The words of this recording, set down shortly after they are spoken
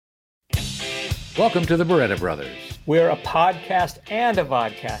Welcome to the Beretta Brothers. We're a podcast and a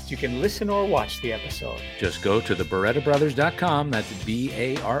vodcast. You can listen or watch the episode. Just go to theberettabrothers.com. That's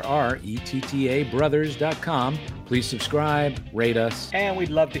BARRETTA brothers.com. Please subscribe, rate us. And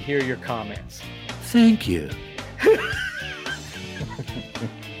we'd love to hear your comments. Thank you.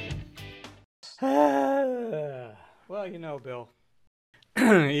 Well, you know, Bill,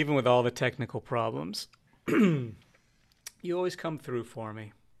 even with all the technical problems, you always come through for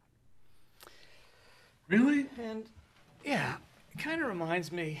me. Really? And yeah, it kind of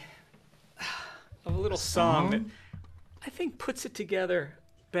reminds me of a little song that I think puts it together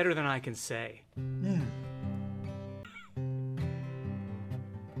better than I can say. Yeah.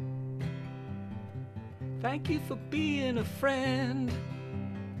 Thank you for being a friend.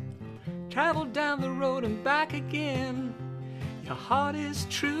 Traveled down the road and back again. Your heart is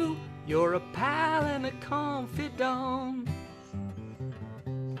true. You're a pal and a confidant.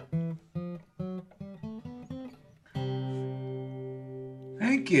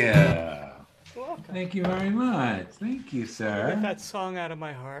 Thank you. Welcome. Thank you very much. Thank you, Get sir. that song out of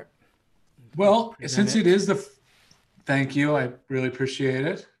my heart. Well, since it is thank you. I really appreciate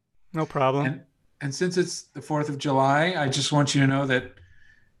it. No problem. And since it's the 4th of July, I just want you to know that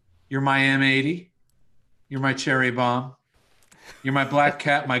you're my M80. You're my cherry bomb. You're my black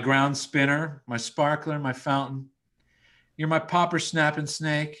cat, my ground spinner, my sparkler, my fountain. You're my popper snapping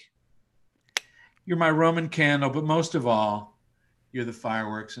snake. You're my Roman candle, but most of all, you're the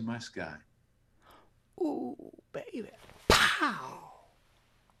fireworks in my sky. Ooh, baby. Pow!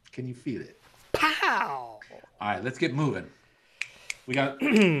 Can you feel it? Pow! All right, let's get moving. We got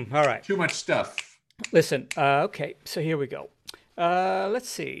All right. too much stuff. Listen, okay, so here we go. Let's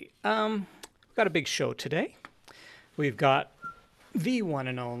see. We've got a big show today. We've got the one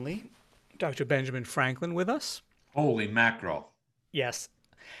and only Dr. Benjamin Franklin with us. Holy mackerel. Yes.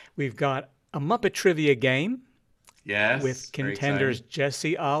 We've got a Muppet trivia game Yes. with very contenders exciting.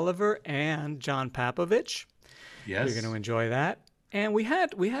 Jesse Oliver and John Papovich. Yes. You're going to enjoy that. And we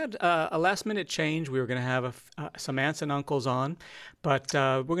had a last minute change. We were going to have some aunts and uncles on, but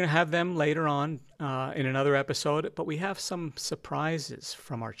we're going to have them later on in another episode. But we have some surprises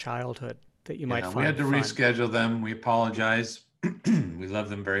from our childhood that you might find we had to fun. reschedule them. We apologize. We love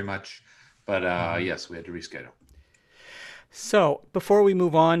them very much. But yes, we had to reschedule. So before we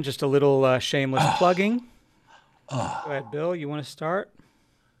move on, just a little shameless plugging. Go ahead, Bill. You want to start?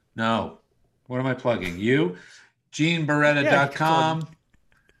 No. What am I plugging? You? GeneBeretta.com.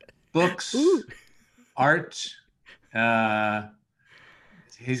 Books. Art.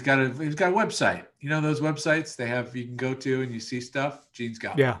 He's got a website. You know those websites you can go to and you see stuff? Gene's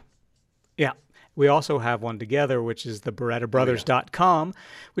got one. Yeah. We also have one together, which is the BerettaBrothers.com,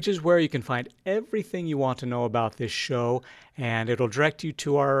 which is where you can find everything you want to know about this show, and it'll direct you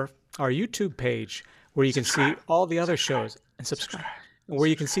to our YouTube page where you can see all the other shows and subscribe. Where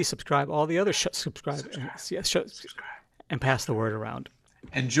you can subscribe all the other shows, and pass the word around.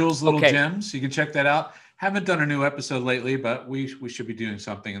 And Jules' Little Gems, you can check that out. Haven't done a new episode lately, but we should be doing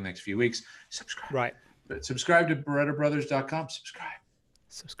something in the next few weeks. Subscribe. Right. But subscribe to BerettaBrothers.com.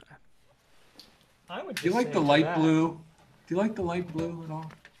 Subscribe. Do you like the light blue? Do you like the light blue at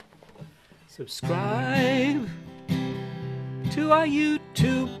all? Subscribe to our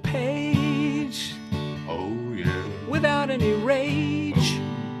YouTube page. Oh, yeah. Without any rage.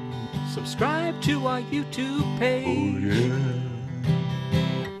 Subscribe to our YouTube page. Oh,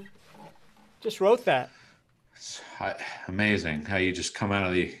 yeah. Just wrote that. It's amazing how you just come out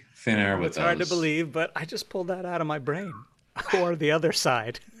of the thin air with It's hard to believe, but I just pulled that out of my brain. Or the other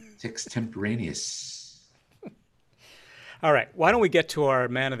side. It's extemporaneous. All right. Why don't we get to our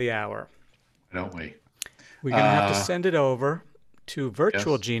man of the hour? Don't we? We're going to have to send it over to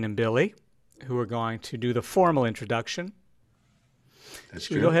virtual Gene and Billy, who are going to do the formal introduction. That's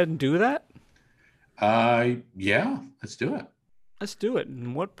Should we go ahead and do that? Yeah, let's do it. Let's do it.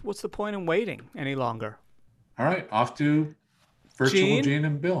 And what's the point in waiting any longer? All right, off to virtual Gene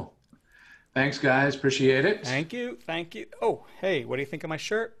and Bill. Thanks, guys. Appreciate it. Thank you. Oh, hey, what do you think of my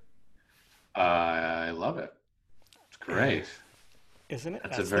shirt? I love it. It's great. Isn't it?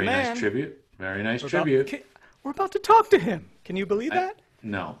 That's a very nice tribute. Very nice tribute. We're about to talk to him. Can you believe that?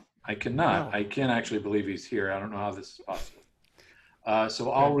 No, I cannot. No. I can't actually believe he's here. I don't know how this is possible.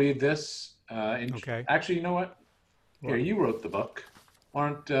 So I'll read this. Okay. Actually, you know what? Here, you wrote the book. Why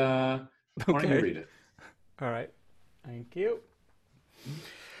don't you read it? All right. Thank you.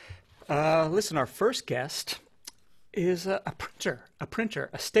 Listen, our first guest is a printer,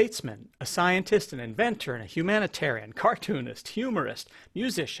 a statesman, a scientist, an inventor, and a humanitarian, cartoonist, humorist,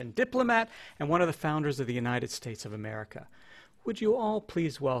 musician, diplomat, and one of the founders of the United States of America. would you all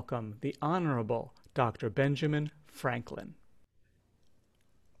please welcome the Honorable Dr. Benjamin Franklin?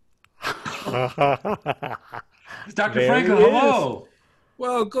 Dr. There Franklin, he is. hello.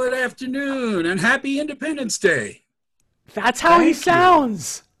 Well, good afternoon and happy Independence Day. That's how he Thank you.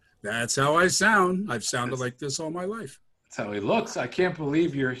 sounds. That's how I sound. I've sounded like this all my life. That's how he looks. I can't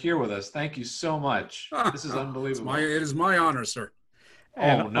believe you're here with us. Thank you so much. This is unbelievable. It is my honor, sir.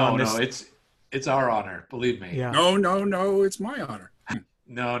 And no, on this- no, it's our honor. Believe me. Yeah. No, it's my honor.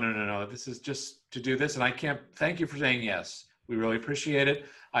 No. This is just to do this, and I can't. Thank you for saying yes. We really appreciate it.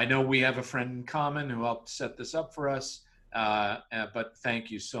 I know we have a friend in common who helped set this up for us, but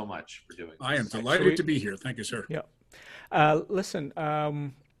thank you so much for doing this. I am delighted to be here. Thank you, sir. Yeah. Listen,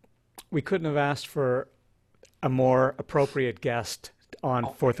 we couldn't have asked for a more appropriate guest on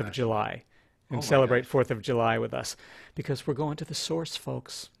 4th of July and celebrate 4th of July with us, because we're going to the source,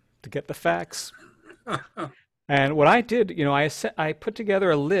 folks, to get the facts. And what I did, I put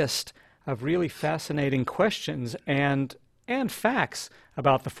together a list of really fascinating questions and facts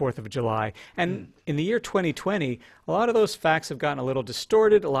about the 4th of July. And in the year 2020, a lot of those facts have gotten a little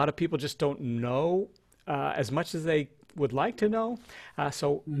distorted. A lot of people just don't know as much as they would like to know.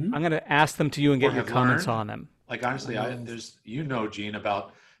 So I'm going to ask them to you and get Or your have comments learned. on them. Like honestly, Gene,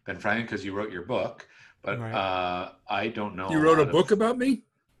 about Ben Franklin because you wrote your book, but Right. I don't know. You wrote a book about me?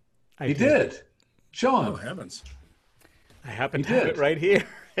 He did. Show Oh, him. heavens. I happen You to have did. it right here.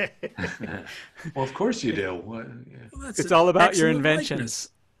 Well, of course you do. Well, that's It's an all about your excellent inventions.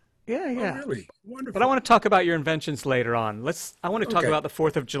 likeness. Yeah. Oh, really? Wonderful. But I want to talk about your inventions later on. I want to talk Okay. about the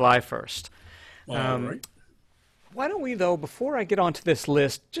 4th of July first. All right. Why don't we, though, before I get onto this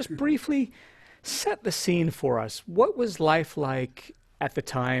list, just briefly set the scene for us. What was life like at the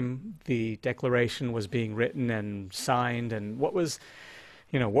time the Declaration was being written and signed, and what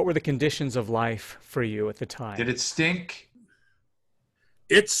were the conditions of life for you at the time? Did it stink?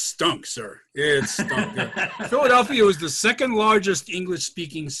 It stunk, sir. It stunk. Philadelphia was the second largest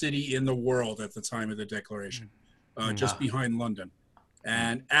English-speaking city in the world at the time of the Declaration, just behind London.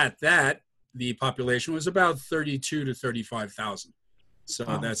 And at that, the population was about 32 to 35,000. So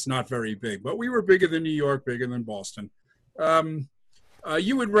that's not very big. But we were bigger than New York, bigger than Boston.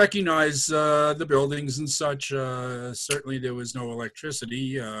 You would recognize the buildings and such. Certainly there was no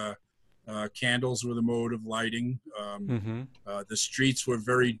electricity. Candles were the mode of lighting. The streets were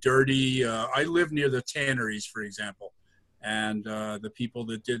very dirty. I lived near the tanneries, for example. And the people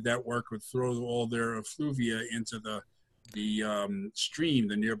that did that work would throw all their effluvia into the stream,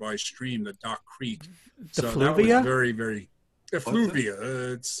 the nearby stream, the Dock Creek. The so fluvia? that was very, very effluvia.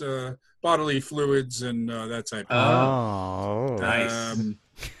 It's bodily fluids and that type of thing.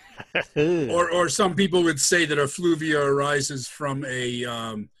 Nice. Or some people would say that effluvia arises from a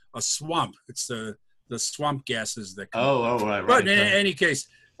swamp. It's the swamp gases that come. Right. But in any case,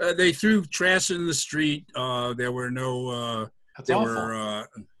 they threw trash in the street. There were no. That's there awful. were.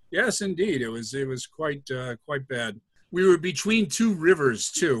 Yes, indeed, it was quite bad. We were between two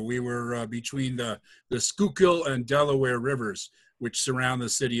rivers too. We were between the Schuylkill and Delaware rivers, which surround the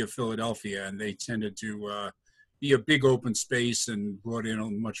city of Philadelphia, and they tended to be a big open space and brought in a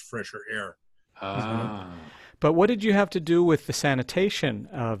much fresher air. But what did you have to do with the sanitation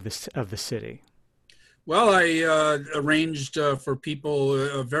of the city? Well, I arranged for people,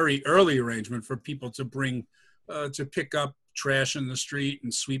 a very early arrangement for people to bring, to pick up trash in the street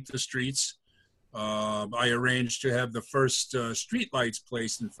and sweep the streets. I arranged to have the first street lights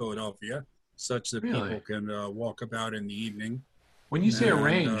placed in Philadelphia, such that people can walk about in the evening. When you say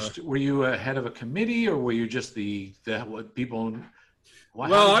arranged, were you a head of a committee, or were you just the people?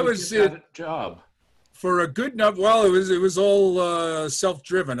 Well, I was that job. For a good enough. Well, it was all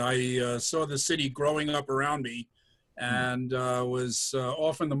self-driven. I saw the city growing up around me, and was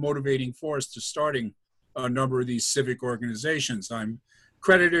often the motivating force to starting a number of these civic organizations. I'm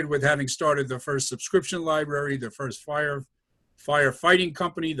credited with having started the first subscription library, the first firefighting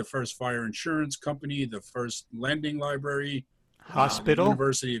company, the first fire insurance company, the first lending library, Hospital,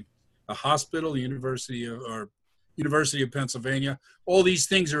 University of Pennsylvania. All these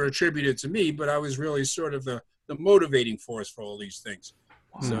things are attributed to me, but I was really sort of the motivating force for all these things.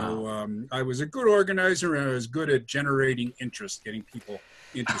 Wow. So I was a good organizer, and I was good at generating interest, getting people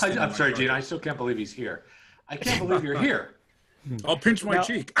interested. I'm sorry, Gene. I still can't believe he's here. I can't believe you're here. I'll pinch my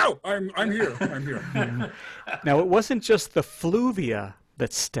cheek. Ow! I'm here. I'm here. Now, it wasn't just the fluvia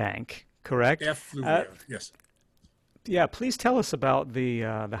that stank, correct? Effluvia, yes. Yeah, please tell us about the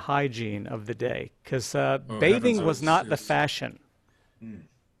hygiene of the day, because bathing was not the fashion.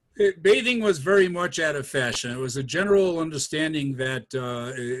 Bathing was very much out of fashion. It was a general understanding that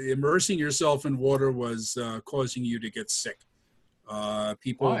immersing yourself in water was causing you to get sick.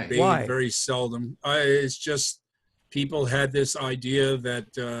 People Why? bathe Why? very seldom. It's just people had this idea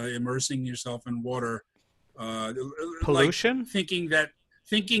that immersing yourself in water, like Pollution? thinking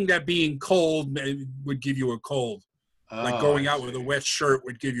that being cold would give you a cold, like Oh, going I out with a see. wet shirt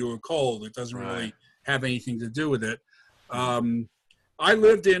would give you a cold. It doesn't Right. really have anything to do with it. I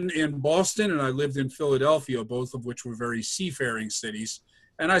lived in Boston and I lived in Philadelphia, both of which were very seafaring cities.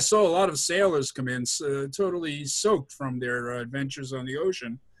 And I saw a lot of sailors come in totally soaked from their adventures on the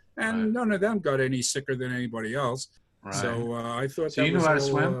ocean. Right. And none of them got any sicker than anybody else. Right. So I thought So that you knew was how to all.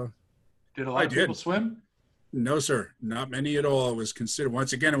 swim? Did a lot I of people did. swim? No, sir. Not many at all. It was considered,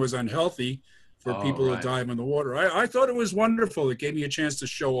 once again, it was unhealthy for Oh, people to right. dive in the water. I thought it was wonderful. It gave me a chance to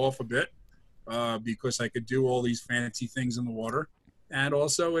show off a bit because I could do all these fancy things in the water. And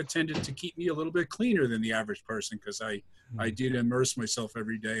also, it tended to keep me a little bit cleaner than the average person because I did immerse myself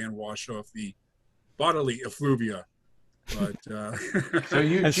every day and wash off the bodily effluvia. But So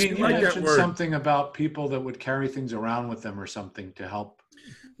you, As- Gene, you like that mentioned word. something about people that would carry things around with them or something to help.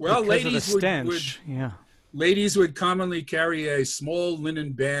 Well, because of the ladies would stench. Yeah. ladies would commonly carry a small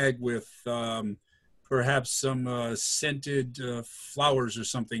linen bag with perhaps some scented flowers or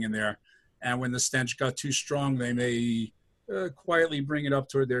something in there. And when the stench got too strong, they may quietly bring it up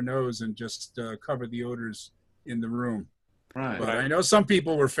toward their nose and just cover the odors in the room. Right. But I know some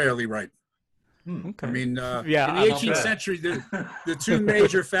people were fairly right. Okay. I mean, Yeah, in the I'll 18th bet. century, the two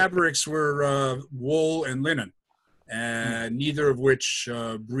major fabrics were wool and linen, and neither of which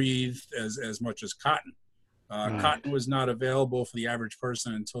breathed as much as cotton. Right. Cotton was not available for the average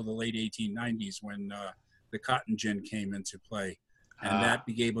person until the late 1890s when the cotton gin came into play. And that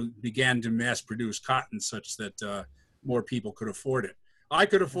began to mass produce cotton such that more people could afford it. I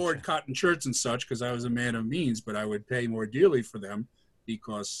could afford cotton shirts and such because I was a man of means, but I would pay more dearly for them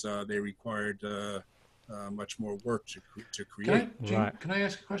because they required much more work to create. Gene, Right. can I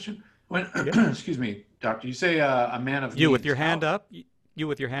ask a question? When, Yeah. excuse me, doctor, you say a man of You with means. your hand up? You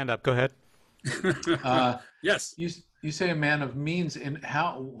with your hand up. Go ahead. Yes. You say a man of means, and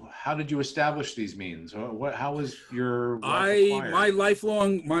how did you establish these means? Or what? How was your wealth acquired? My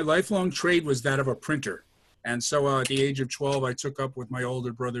lifelong trade was that of a printer. And so at the age of 12, I took up with my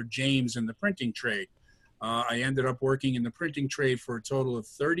older brother James in the printing trade. I ended up working in the printing trade for a total of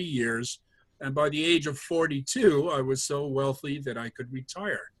 30 years. And by the age of 42, I was so wealthy that I could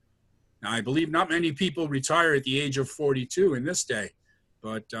retire. Now, I believe not many people retire at the age of 42 in this day,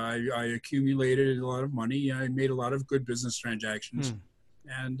 but I accumulated a lot of money. I made a lot of good business transactions.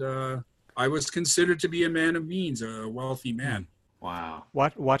 And I was considered to be a man of means, a wealthy man. Wow.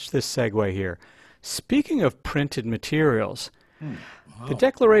 Watch this segue here. Speaking of printed materials, the Wow.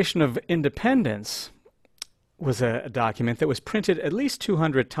 Declaration of Independence was a document that was printed at least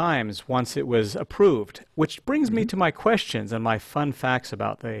 200 times once it was approved, which brings me to my questions and my fun facts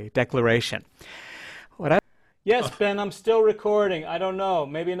about the Declaration. Yes, Ben, I'm still recording. I don't know,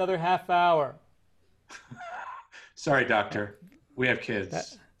 maybe another half hour. Sorry, doctor. We have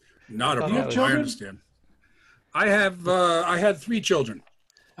kids. Not a thought that problem. was- I children? understand. I had 3 children.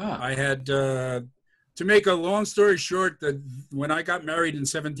 Ah, I had, to make a long story short, that when I got married in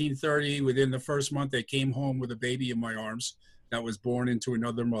 1730, within the first month, I came home with a baby in my arms that was born unto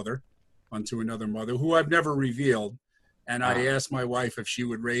another mother, who I've never revealed. And I asked my wife if she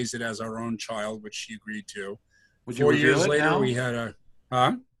would raise it as our own child, which she agreed to. would you 4 reveal years it later, now? we had a,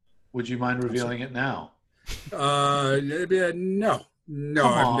 huh? Would you mind revealing it now? No,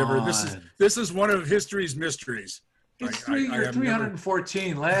 Come I've never. on. This is one of history's mysteries. It's I you're have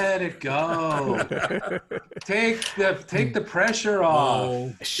 314. Let it go. Take the pressure off.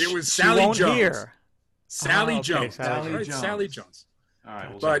 Oh, it was She Sally won't Jones. hear. Sally okay, Jones. Sally Right, Jones. Sally Jones. All right.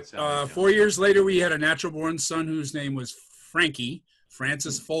 We'll But say Sally Jones. 4 years later, we had a natural-born son whose name was Frankie,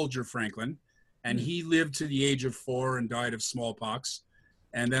 Francis Folger Franklin, and he lived to the age of 4 and died of smallpox.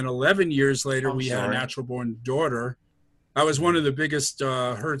 And then 11 years later, I'm we had a sorry. natural-born daughter. That was one of the biggest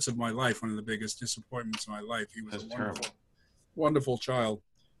hurts of my life, one of the biggest disappointments of my life. He was That's a wonderful, terrible. wonderful child.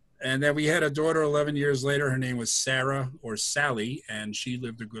 And then we had a daughter 11 years later. Her name was Sarah or Sally, and she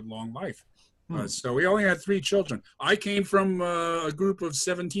lived a good long life. So we only had 3 children. I came from a group of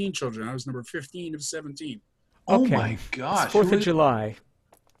 17 children. I was number 15 of 17. Oh Okay. my gosh. It's 4th Who of is- July.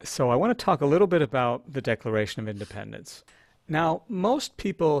 So I want to talk a little bit about the Declaration of Independence. Now, most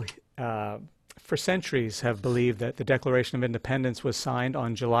people for centuries have believed that the Declaration of Independence was signed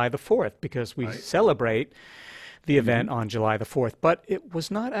on July the 4th because we celebrate the event on July the 4th. But it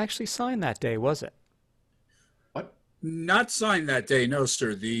was not actually signed that day, was it? What? Not signed that day, no,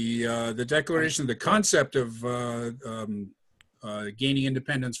 sir. The Declaration, the concept of gaining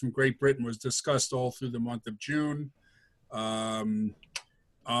independence from Great Britain was discussed all through the month of June. On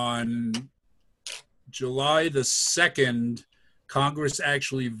July the 2nd, Congress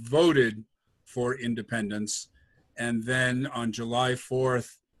actually voted for independence. And then on July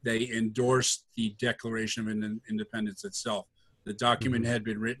 4th, they endorsed the Declaration of Independence itself. The document had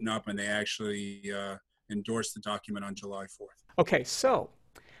been written up, and they actually endorsed the document on July 4th. Okay, so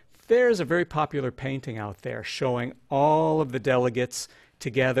there's a very popular painting out there showing all of the delegates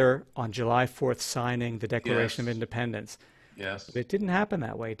together on July 4th signing the Declaration of Independence. Yes. But it didn't happen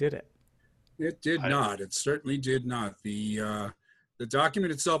that way, did it? It did not. It certainly did not. The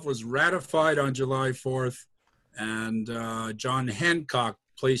document itself was ratified on July 4th, and John Hancock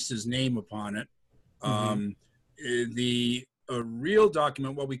placed his name upon it. The real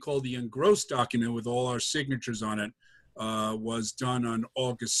document, what we call the engrossed document with all our signatures on it, was done on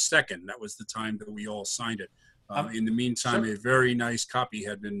August 2nd. That was the time that we all signed it. In the meantime, a very nice copy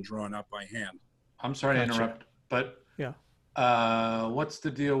had been drawn up by hand. I'm sorry to interrupt, but yeah, what's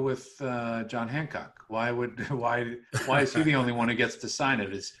the deal with John Hancock? Why is he the only one who gets to sign it?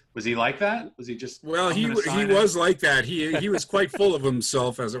 Was he like that? Was he just he was like that. He was quite full of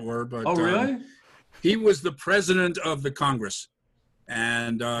himself, as it were. But oh, really? He was the president of the Congress,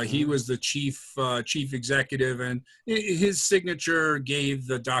 and he was the chief executive, and his signature gave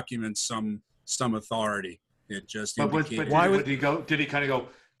the document some authority. It just indicated. But why would he go? Did he kind of go,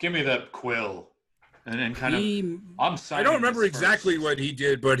 "Give me the quill," and then kind of? I'm signing. I don't remember exactly first. what he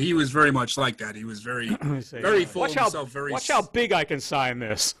did, but he was very much like that. He was very full of himself. Watch how big I can sign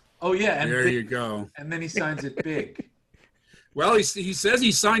this. Oh yeah, and there you go. And then he signs it big. Well, he says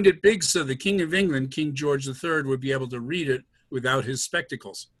he signed it big so the King of England, King George III, would be able to read it without his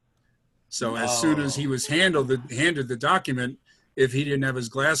spectacles. So as soon as he was handed the document, if he didn't have his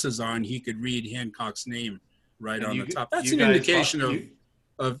glasses on, he could read Hancock's name right on the top. That's an indication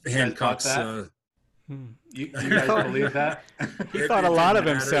of Hancock's. You guys believe that? He thought a lot of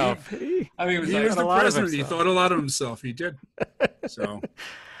himself. He was the president. He thought a lot of himself. He did. So,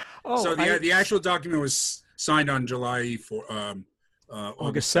 the actual document was signed on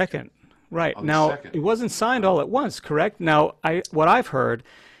August 2nd. Right. August now, 2nd. It wasn't signed all at once, correct? Now, what I've heard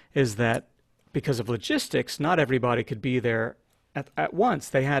is that because of logistics, not everybody could be there at once.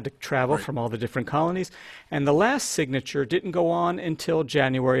 They had to travel from all the different colonies. And the last signature didn't go on until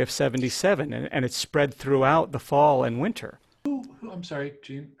January of 77, and it spread throughout the fall and winter. I'm sorry,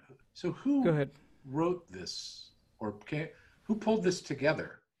 Gene. So who Go ahead. wrote this, or who pulled this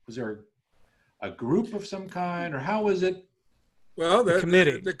together? Was there a group of some kind, or how was it? Well, the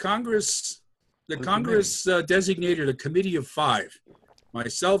committee. The Congress designated a committee of 5.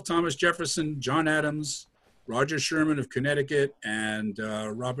 Myself, Thomas Jefferson, John Adams, Roger Sherman of Connecticut, and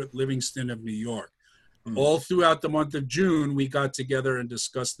Robert Livingston of New York. All throughout the month of June, we got together and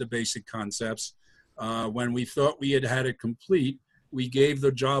discussed the basic concepts. When we thought we had it complete, we gave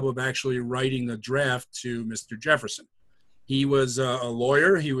the job of actually writing the draft to Mr. Jefferson. He was a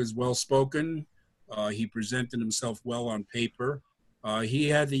lawyer. He was well-spoken. He presented himself well on paper. He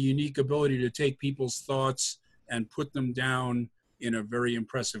had the unique ability to take people's thoughts and put them down in a very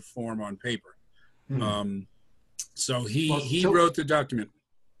impressive form on paper. So he wrote the document.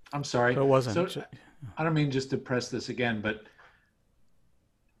 I'm sorry. It wasn't. So, I don't mean just to press this again, but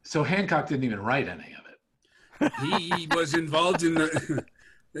so Hancock didn't even write any of it. He was involved in the.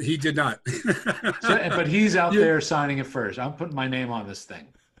 He did not. But he's out there signing it first. I'm putting my name on this thing.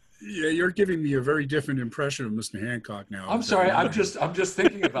 Yeah, you're giving me a very different impression of Mr. Hancock now. I'm sorry. I'm just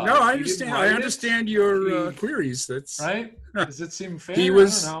thinking about it. No, I understand. I understand your queries. That's right. Does it seem fair? He I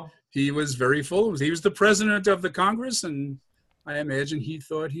was. don't know. He was very full. He was the president of the Congress, and I imagine he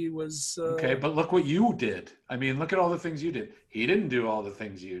thought he was. Okay, but look what you did. I mean, look at all the things you did. He didn't do all the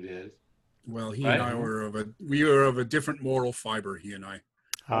things you did. Well, he and I were of a different moral fiber. He and I.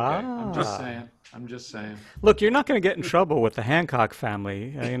 Okay, I'm just saying. Look, you're not going to get in trouble with the Hancock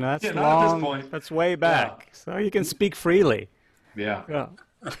family. You know, that's not at this point. That's way back. Yeah. So you can speak freely. Yeah.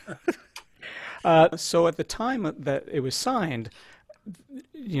 So at the time that it was signed,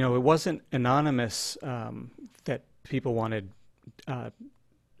 you know, it wasn't anonymous that people wanted independence.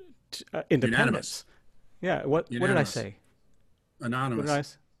 Unanimous. Yeah. What did I say? Anonymous. What did I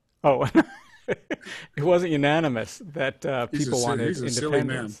say? Oh. It wasn't unanimous that people wanted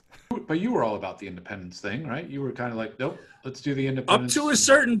independence. But you were all about the independence thing, right? You were kind of like, nope, let's do the independence. Up to a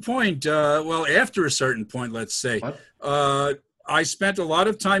certain point. After a certain point, let's say. What? I spent a lot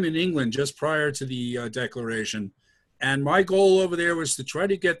of time in England just prior to the Declaration. And my goal over there was to try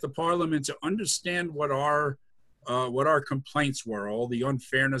to get the Parliament to understand what our complaints were, all the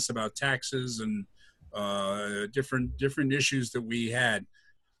unfairness about taxes and different issues that we had.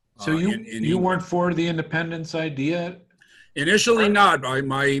 So you weren't for the independence idea? Initially not.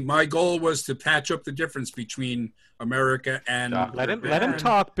 My goal was to patch up the difference between America and Let him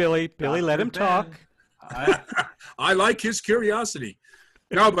talk, Billy. Billy, let him talk. I like his curiosity.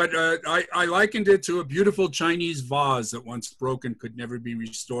 No, but I likened it to a beautiful Chinese vase that once broken could never be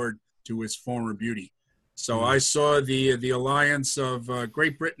restored to its former beauty. So I saw the alliance of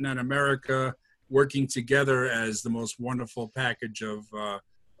Great Britain and America working together as the most wonderful package of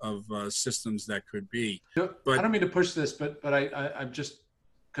systems that could be. But I don't mean to push this, but I'm just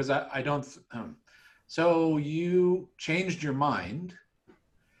because I don't. So you changed your mind,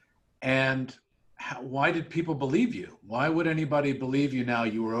 and why did people believe you? Why would anybody believe you now?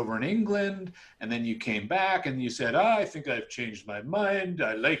 You were over in England, and then you came back, and you said, I think I've changed my mind.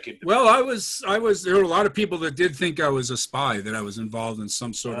 I like it. Well, I was. There were a lot of people that did think I was a spy, that I was involved in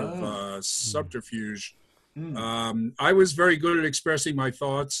some sort of subterfuge. I was very good at expressing my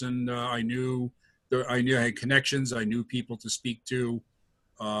thoughts, and I knew I had connections. I knew people to speak to.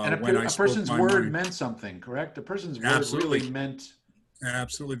 And a person's word meant something, correct? A person's word really meant.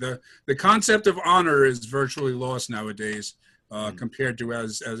 Absolutely. The concept of honor is virtually lost nowadays compared to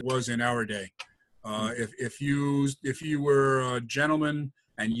as it was in our day. If you were a gentleman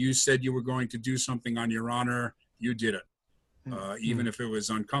and you said you were going to do something on your honor, you did it. Even if it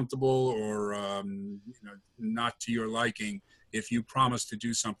was uncomfortable or not to your liking, if you promised to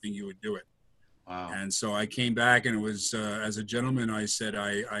do something, you would do it. Wow. And so I came back, and it was as a gentleman, I said,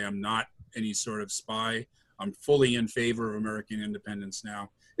 I am not any sort of spy. I'm fully in favor of American independence now.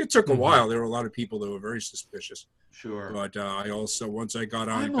 It took a while. There were a lot of people that were very suspicious. Sure. But I also, once I got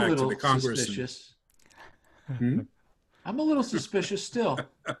on back to the Congress. I'm a little suspicious still.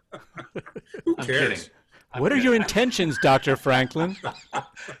 Who cares? What are your intentions, Dr. Franklin?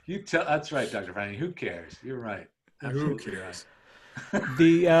 That's right, Dr. Franklin. Who cares? You're right. Absolutely. Who cares?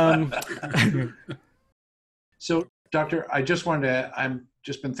 So, Doctor, I've just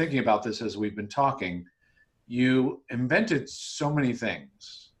been thinking about this as we've been talking. You invented so many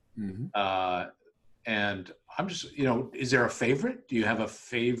things. And I'm just, is there a favorite? Do you have a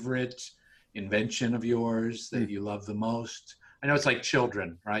favorite invention of yours that you love the most? I know it's like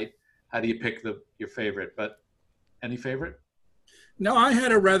children, right? How do you pick your favorite? But any favorite? No, I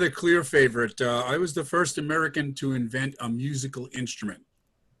had a rather clear favorite. I was the first American to invent a musical instrument,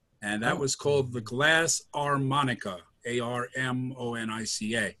 and that was called the glass harmonica,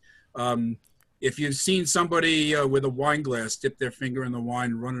 Armonica. If you've seen somebody with a wine glass dip their finger in the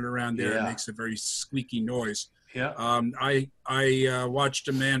wine, run it around there, it makes a very squeaky noise. Yeah. I watched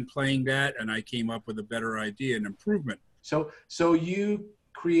a man playing that, and I came up with a better idea, an improvement. So you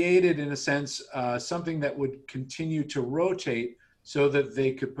created, in a sense, something that would continue to rotate so that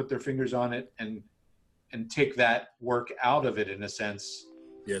they could put their fingers on it and take that work out of it, in a sense.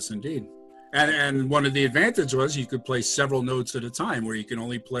 Yes, indeed. And one of the advantages was you could play several notes at a time, where you can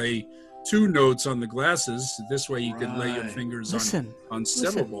only play 2 notes on the glasses. This way you could lay your fingers on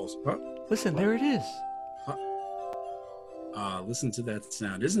several balls. Huh? Listen, there it is. Listen to that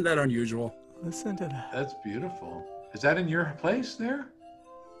sound. Isn't that unusual? Listen to that. That's beautiful. Is that in your place there?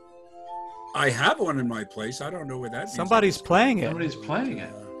 I have one in my place. I don't know where that is. Somebody's playing it. Somebody's playing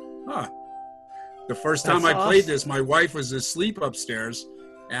it. The first time I played this, my wife was asleep upstairs,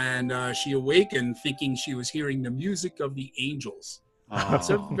 and she awakened thinking she was hearing the music of the angels. Oh. It's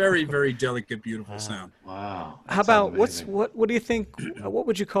a very, very delicate, beautiful sound. Wow. How about what do you think? What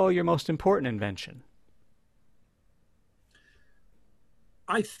would you call your most important invention?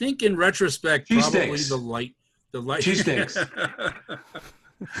 I think, in retrospect, probably the light. Cheesesteaks.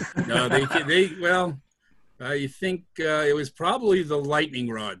 No, well, I think it was probably the lightning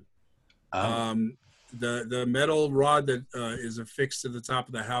rod. The metal rod that is affixed to the top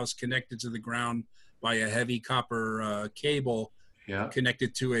of the house, connected to the ground by a heavy copper cable,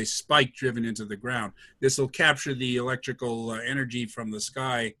 connected to a spike driven into the ground. This will capture the electrical energy from the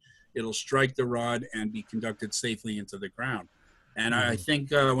sky. It'll strike the rod and be conducted safely into the ground. And I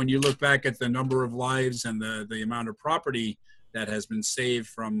think when you look back at the number of lives and the amount of property that has been saved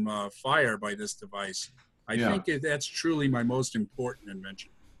from fire by this device, I think that's truly my most important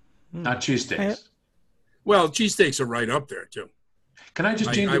invention. Not cheesesteaks. Well, cheesesteaks are right up there too. Can I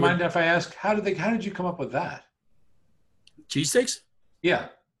just change your mind if I ask, how did you come up with that? Cheesesteaks? Yeah.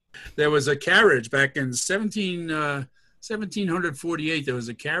 There was a carriage back in 1748. There was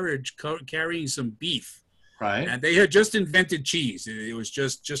a carriage carrying some beef. Right. And they had just invented cheese. It was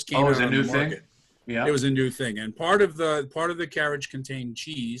just came out on the market. Yeah. It was a new thing. And part of the carriage contained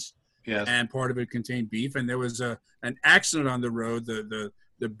cheese. Yes. And part of it contained beef. And there was an accident on the road. The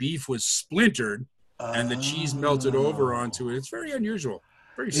beef was splintered and the cheese melted over onto it. It's very unusual.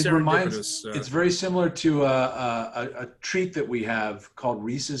 very It reminds. serendipitous. It's very similar to a treat that we have called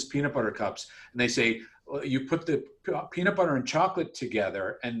Reese's peanut butter cups, and they say well, you put the peanut butter and chocolate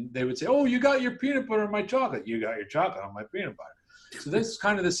together, and they would say, "Oh, you got your peanut butter on my chocolate. You got your chocolate on my peanut butter." So this is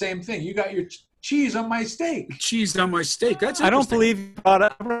kind of the same thing. You got your cheese on my steak. Cheese on my steak. That's I don't interesting.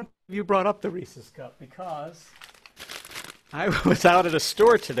 believe you brought up the Reese's cup because I was out at a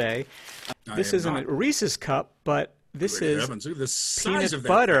store today. This isn't a Reese's cup, but this Great Oh, is heavens, look at the size peanut of that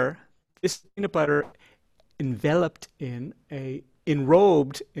butter. This is peanut butter enrobed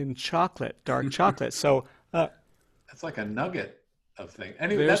in chocolate, dark chocolate. So That's like a nugget of thing.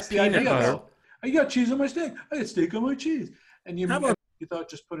 Anyway, There's that's the peanut idea. butter. Though. You got cheese on my steak. I got steak on my cheese. And How about- you thought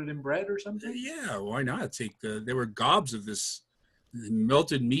just put it in bread or something? Yeah, why not? There were gobs of this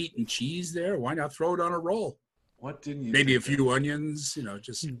melted meat and cheese there. Why not throw it on a roll? What didn't you? Maybe a think few onions,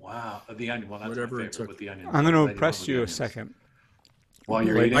 just Wow, the onion. Well, that's Whatever my it favorite took. with the onion. I'm going Glad to went impress with you the a onions. second. While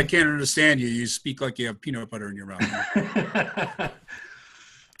you're Wait. I eating. can't understand you. You speak like you have peanut butter in your mouth.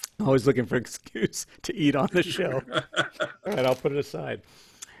 Always looking for an excuse to eat on the show. All right, I'll put it aside.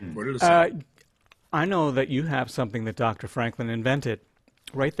 Put it aside. I know that you have something that Dr. Franklin invented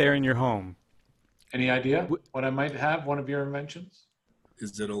right there in your home. Any idea what I might have? One of your inventions?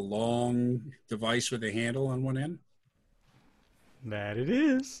 Is it a long device with a handle on one end? That it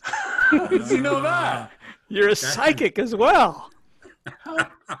is. How does he know that? You're a psychic as well.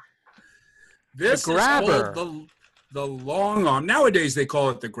 This grabber. is called the long arm. Nowadays they call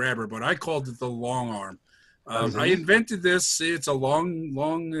it the grabber, but I called it the long arm. I invented this. It's a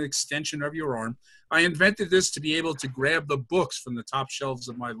long extension of your arm. I invented this to be able to grab the books from the top shelves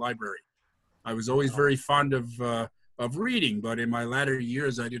of my library. I was always very fond of reading, but in my latter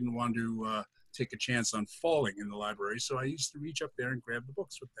years, I didn't want to take a chance on falling in the library, so I used to reach up there and grab the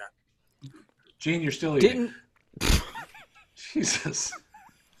books with that. Gene, you're still eating. Jesus.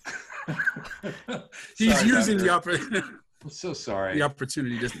 He's Sorry, using Doctor. the I'm so sorry. the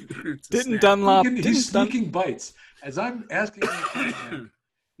opportunity to Didn't snap. Dunlop. He's Didn't Dun- sneaking bites. As I'm asking him,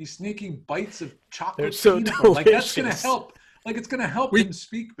 he's sneaking bites of chocolate They're so peanut butter. Like that's going to delicious. help. Like it's going to help him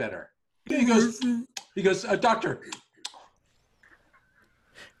speak better. He goes, doctor.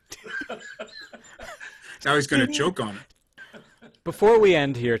 Now he's going to choke on it. Before we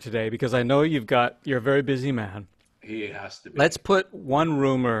end here today, because I know you're a very busy man, He has to be. let's put one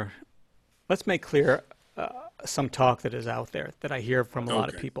rumor, let's make clear some talk that is out there that I hear from a lot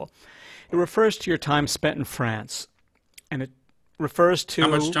of Okay. people. It refers to your time spent in France, and it refers to... How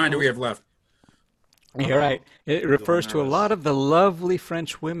much time do we have left? You're right. It refers to a nervous. lot of the lovely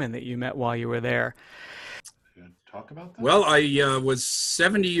French women that you met while you were there. You wanna talk about that? Well, I was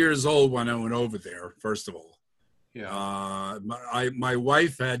 70 years old when I went over there, first of all. Yeah. My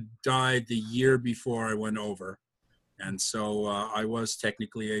wife had died the year before I went over. And so I was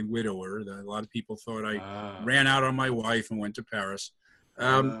technically a widower. A lot of people thought I ran out on my wife and went to Paris.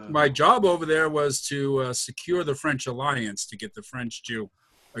 My job over there was to secure the French alliance, to get the French to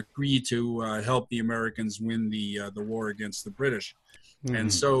agree to help the Americans win the war against the British.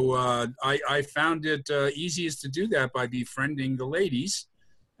 And so I found it easiest to do that by befriending the ladies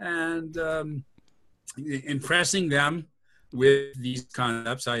and impressing them with these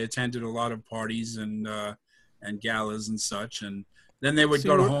concepts. I attended a lot of parties and galas and such, and then they would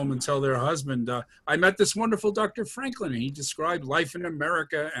go home and tell their husband, I met this wonderful Dr. Franklin, and he described life in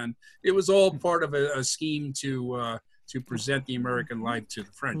America, and it was all part of a scheme to present the American life to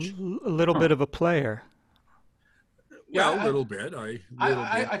the French. A little bit of a player. Well, Yeah, a little bit.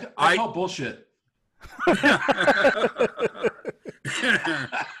 I call bullshit.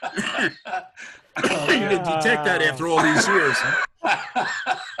 You didn't detect that after all these years.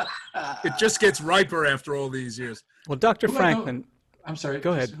 It just gets riper after all these years. Well, Dr. Who Franklin, I'm sorry.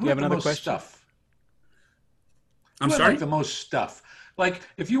 Go ahead. Who You have had the another most question? Stuff? I'm Who had, sorry? like, the most stuff. Like,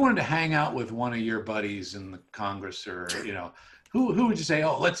 if you wanted to hang out with one of your buddies in the Congress, or who would you say?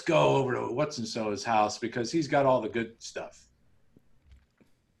 Oh, let's go over to what's and so's house because he's got all the good stuff.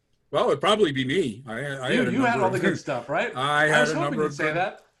 Well, it'd probably be me. You had all the good stuff, right? I I had was a hoping number you'd of say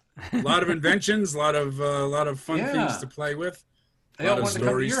that. a lot of inventions, a lot of fun Yeah. things to play with, They a all lot of wanted to come to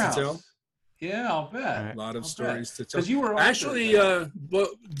stories your to house. tell. Yeah, I'll bet. A lot of I'll stories bet. to tell. 'Cause you were Actually,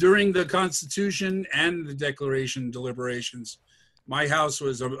 during the Constitution and the Declaration deliberations, my house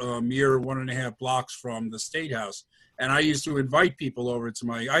was a mere 1.5 blocks from the State House, and I used to invite people over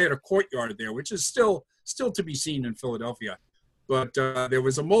to I had a courtyard there, which is still to be seen in Philadelphia. But there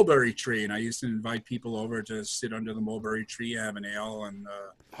was a mulberry tree, and I used to invite people over to sit under the mulberry tree, have an ale, and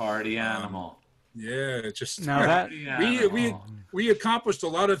Party animal. yeah, it just now that Party animal. we accomplished a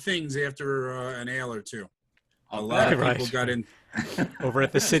lot of things after an ale or two. A lot of Right. people got in. Over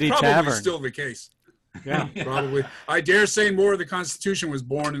at the City Probably Tavern. still the case. Yeah. Probably. I dare say more of the Constitution was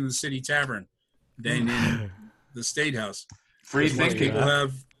born in the City Tavern than in the State House. Free Because once thinking. people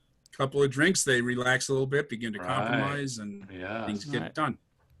have a couple of drinks, they relax a little bit, begin to Right. compromise, and Yes. things get Right. done.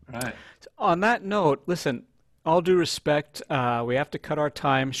 Right. On that note, listen, all due respect, we have to cut our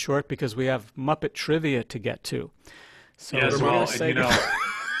time short because we have Muppet trivia to get to. So Yes, we're well, gonna and say you know,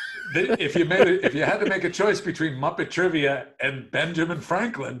 if you had to make a choice between Muppet trivia and Benjamin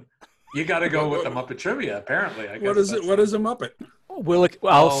Franklin, you got to go with the Muppet trivia. Apparently, I guess. What is it? What is a Muppet?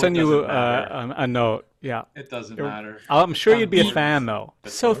 I'll Oh, send it you doesn't matter. a note. Yeah. It doesn't matter. I'm sure you'd be a Beatles. fan, though.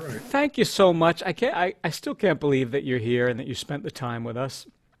 So all right. thank you so much. I still can't believe that you're here and that you spent the time with us.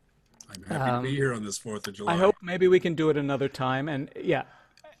 I'm happy to be here on this 4th of July. I hope maybe we can do it another time. And yeah,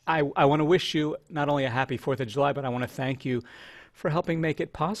 I want to wish you not only a happy 4th of July, but I want to thank you for helping make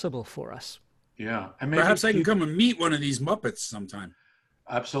it possible for us. Yeah, and maybe Perhaps I can come and meet one of these Muppets sometime.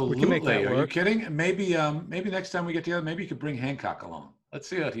 Absolutely. make that Are you work. kidding? Maybe next time we get together, maybe you could bring Hancock along. Let's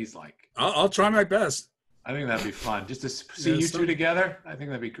see what he's like. I'll try my best. I think that'd be fun. Just to see you so- two together, I think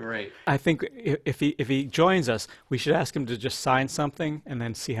that'd be great. I think if he joins us, we should ask him to just sign something and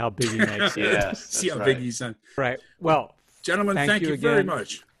then see how big he makes it. Yes. See how that's big right. he's on. Right. Well, Gentlemen, Thank thank you you very again.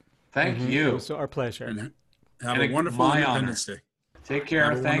 much. Thank it you. was our pleasure. And have And a wonderful my Independence Day. Take care.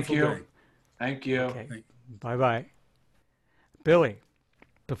 Have a Thank wonderful you. day. Thank you. Okay. Bye-bye. Billy,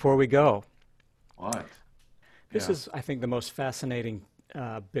 before we go, What? this Yeah. is, I think, the most fascinating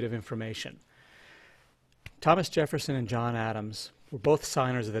bit of information. Thomas Jefferson and John Adams were both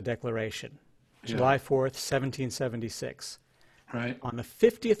signers of the Declaration, July 4th, 1776. Right. On the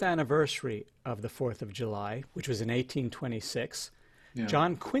 50th anniversary of the 4th of July, which was in 1826, Yeah.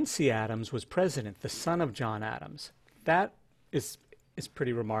 John Quincy Adams was president, the son of John Adams. That is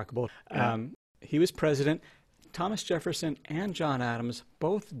pretty remarkable. He was president. Thomas Jefferson and John Adams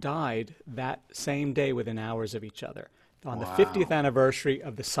both died that same day within hours of each other on the 50th anniversary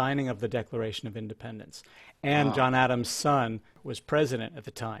of the signing of the Declaration of Independence. And John Adams' son was president at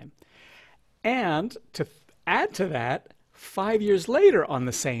the time. And to add to that, 5 years later on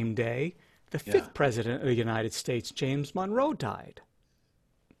the same day, the fifth president of the United States, James Monroe, died.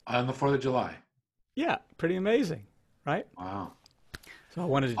 On the 4th of July. Yeah, pretty amazing, right? Wow. So I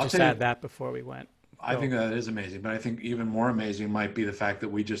wanted to I'll just tell you- add that before we went. I think that is amazing, but I think even more amazing might be the fact that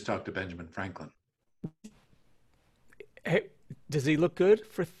we just talked to Benjamin Franklin. Hey, does he look good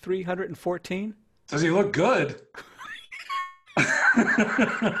for 314? Does he look good?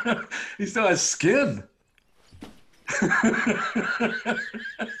 He still has skin.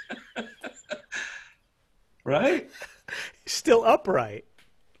 Right? He's still upright.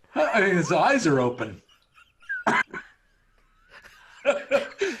 I mean, his eyes are open.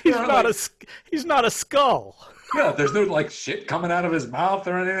 He's not a skull. Yeah, there's no like shit coming out of his mouth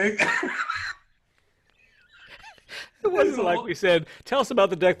or anything. It wasn't like we said, tell us about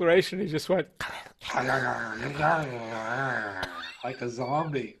the Declaration. He just went, Like a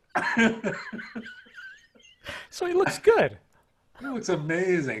zombie. so he looks good. It looks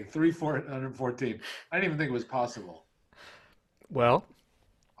amazing. 314. I didn't even think it was possible. Well,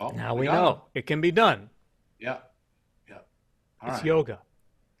 Oh, now we got know. it. It can be done. Yeah. Yeah. All It's right. yoga.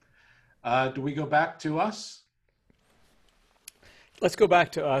 Do we go back to us? Let's go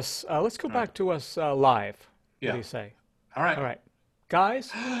back to us. Let's go back to us live. What Yeah. do you say? All right. All right.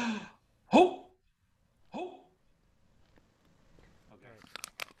 Guys, Hope. Hope.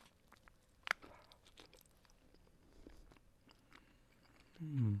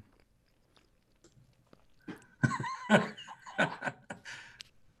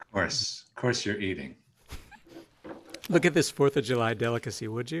 Of course you're eating. look at this 4th of July delicacy,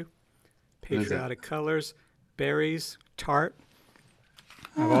 would you? is it? Patriotic colors, berries, tart.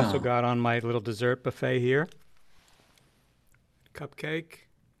 I've also got on my little dessert buffet here. Cupcake,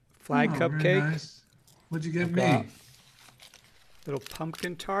 flag Oh, very cupcake, nice. What'd you get got- me? little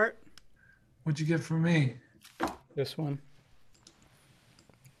pumpkin tart. What'd you get for me? This one,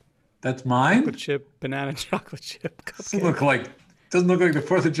 That's mine? chocolate chip, banana chocolate chip Doesn't cupcake. doesn't look like the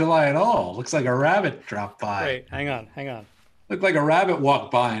 4th of July at all. Looks like a rabbit dropped by. Wait, hang on. Looked like a rabbit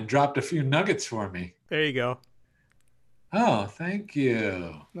walked by and dropped a few nuggets for me. There you go. Oh, thank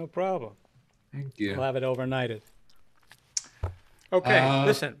you. No problem. Thank you. I'll have it overnighted. Okay,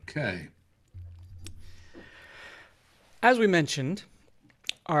 listen. Okay. As we mentioned,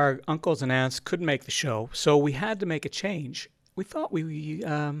 our uncles and aunts couldn't make the show, so we had to make a change. We thought we'd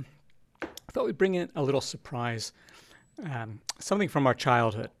bring in a little surprise, something from our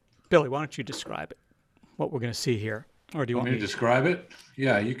childhood. Billy, why don't you describe it? What we're going to see here Or do you Want want me to me to? describe it?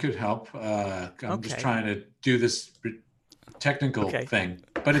 Yeah, you could help. I'm just Okay. trying to do this technical Okay. thing,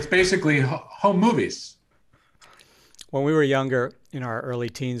 but it's basically home movies. When we were younger, in our early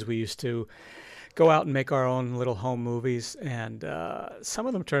teens, we used to go out and make our own little home movies, and some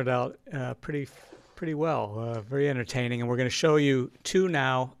of them turned out pretty well, very entertaining. And we're going to show you two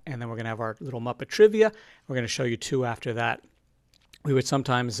now, and then we're going to have our little Muppet trivia. We're going to show you two after that. We would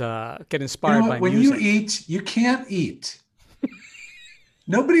sometimes get You know inspired what? by When you music. eat, you can't eat.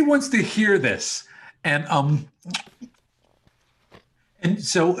 Nobody wants to hear this, and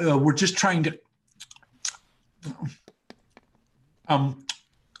so we're just trying to um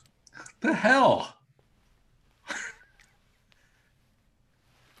the hell.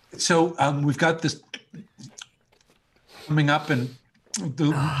 So we've got this coming up in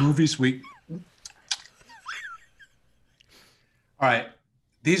the movies week. All right,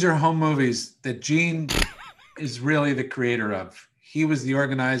 these are home movies that Gene is really the creator of. He was the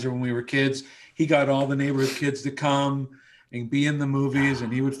organizer when we were kids. He got all the neighborhood kids to come and be in the movies,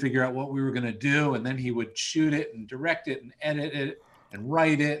 and he would figure out what we were going to do, and then he would shoot it and direct it and edit it and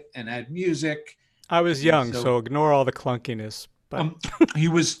write it and add music. I was And young, so so ignore all the clunkiness. But he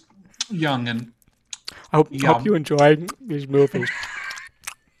was young, and I hope, he, hope you enjoy these movies.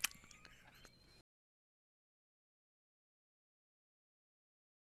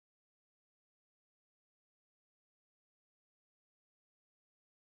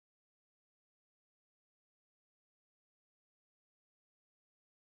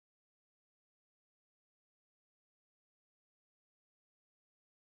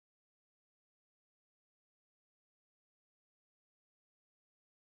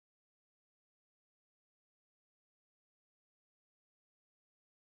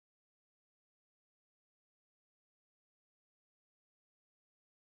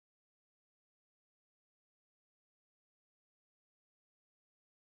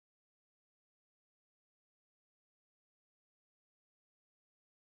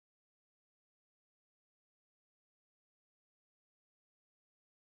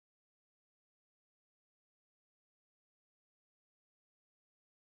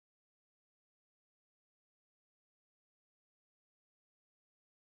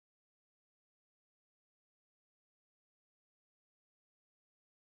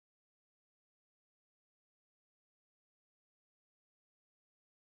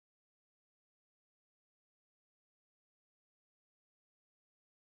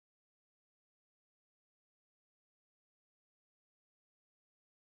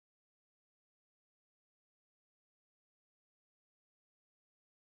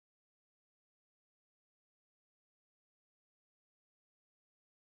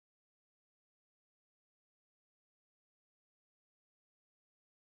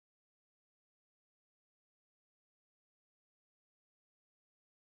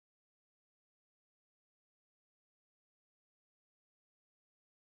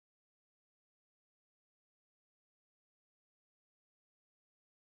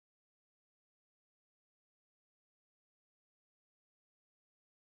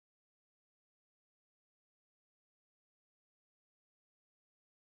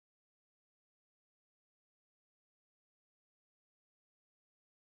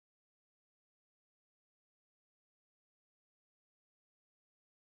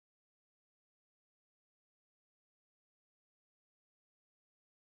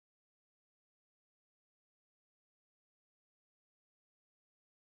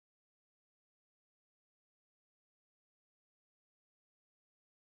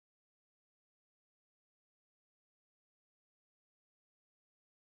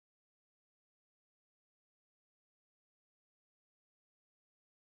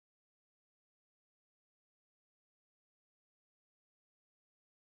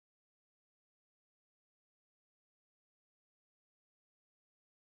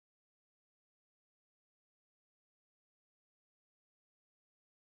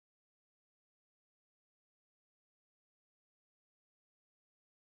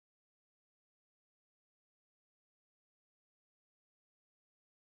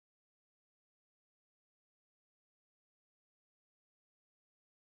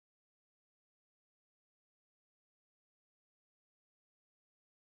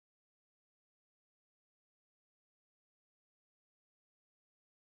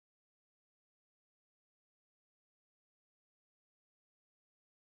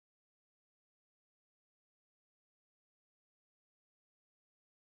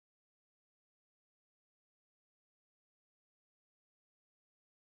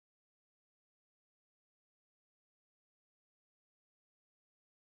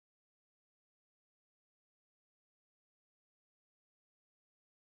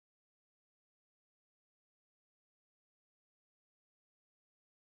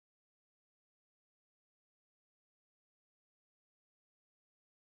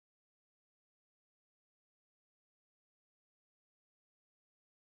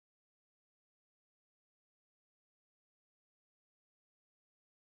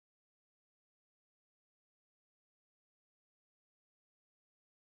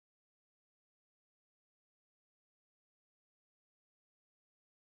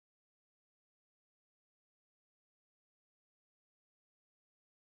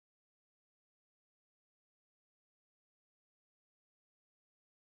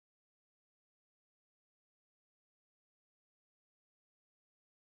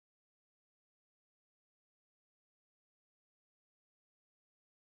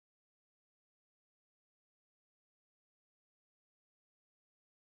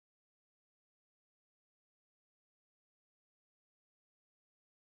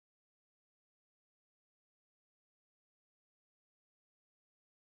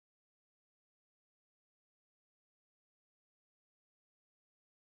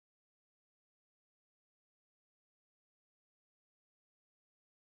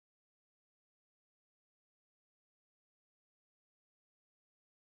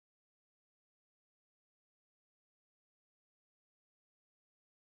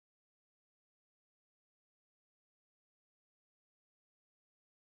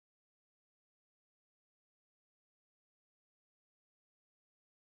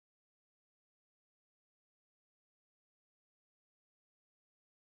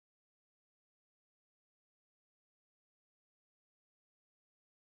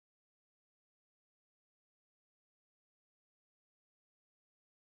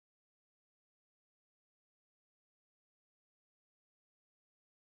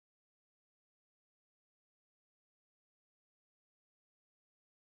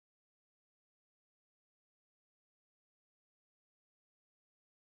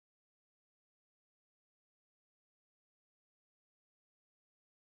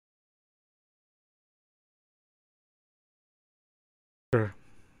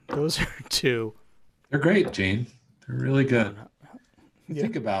 Those are two. They're great, Gene. They're really good. Yeah.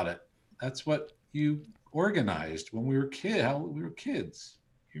 Think about it. That's what you organized when we were kids.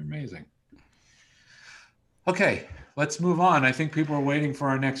 You're amazing. Okay, let's move on. I think people are waiting for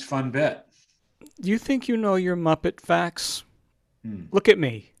our next fun bit. Do you think you know your Muppet facts? Hmm. Look at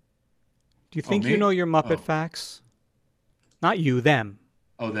me. Do you think me? you know your Muppet Oh. facts? Not you, them.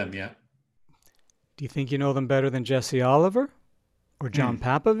 Oh, them, yeah. Do you think you know them better than Jesse Oliver or John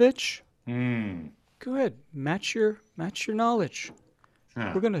Papovich? Hmm. Good. Match your knowledge. Huh.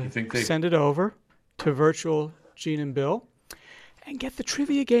 We're You going think to they- send it over to virtual Gene and Bill and get the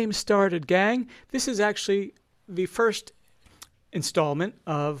trivia game started, gang. This is actually the first installment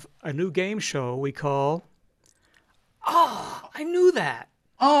of a new game show we call I Knew That.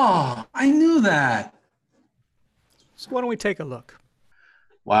 Oh, I knew that. So why don't we take a look?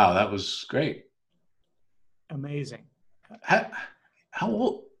 Wow, that was great. Amazing.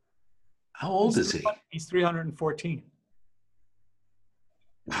 How old is he? He's 314.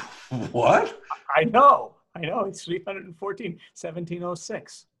 What? I know. He's 314,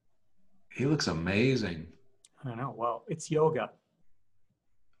 1706. He looks amazing. I know. Well, it's yoga.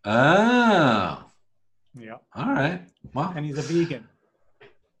 Oh, Yeah. all right. Wow. And he's a vegan.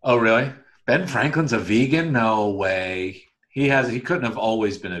 Oh, really? Ben Franklin's a vegan? No way. He couldn't have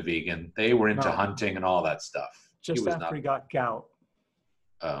always been a vegan. They were into No. hunting and all that stuff. Just he was after not. he got gout.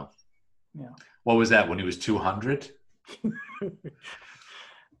 Oh. Yeah. What was that, when he was 200?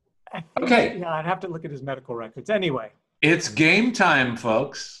 Okay. Yeah, I'd have to look at his medical records. Anyway. It's game time,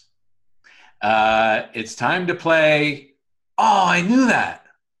 folks. It's time to play. Oh, I knew that.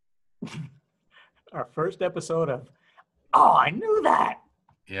 Our first episode of I Knew That.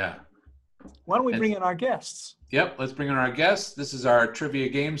 Yeah. Why don't we bring in our guests? Yep, let's bring in our guests. This is our trivia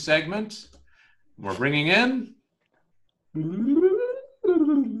game segment. We're bringing in.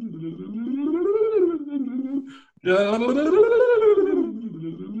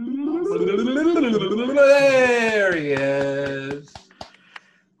 There he is.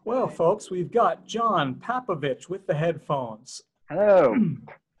 Well, folks, we've got John Papovich with the headphones. Hello.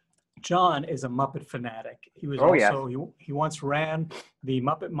 John is a Muppet fanatic. He was yes. he once ran the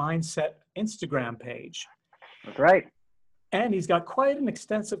Muppet Mindset Instagram page. That's right. And he's got quite an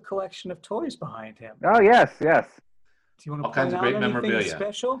extensive collection of toys behind him. Oh, yes, yes. Do you want to All kinds point of out great anything memorabilia.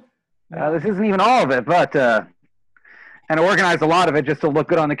 special? This isn't even all of it, but and I organized a lot of it just to look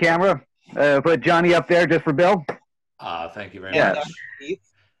good on the camera. Put Johnny up there just for Bill. Thank you very Yeah. much.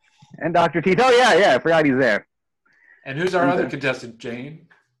 And Dr. Teeth. Oh, yeah, I forgot he's there. And who's our other contestant, Jane?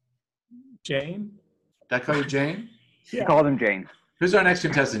 Jane? Did I call you Jane? He called him Jane. Who's our next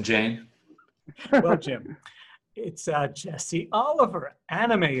contestant, Jane? Well, Jim, it's Jesse Oliver,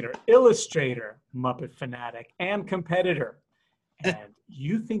 animator, illustrator, Muppet fanatic, and competitor. And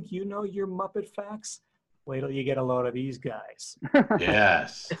you think you know your Muppet facts? Wait till you get a load of these guys.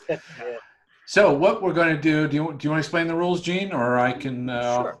 Yes. So what we're going to do you want to explain the rules, Gene, or I can?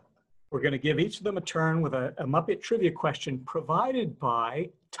 Sure. We're going to give each of them a turn with a Muppet trivia question provided by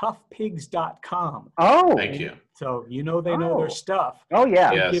toughpigs.com. Oh. Thank you. So you know they know their stuff. Oh, yeah.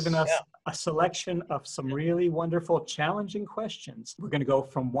 They've Yes. given us a selection of some really wonderful, challenging questions. We're going to go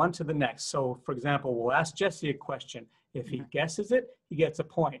from one to the next. So, for example, we'll ask Jesse a question. If he guesses it, he gets a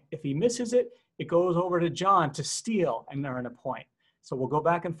point. If he misses it, it goes over to John to steal and earn a point. So we'll go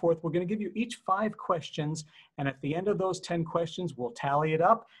back and forth. We're going to give you each 5 questions. And at the end of those 10 questions, we'll tally it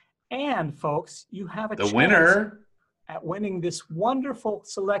up. And, folks, you have a The chance winner. at winning this wonderful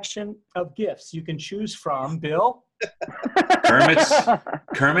selection of gifts you can choose from. Bill?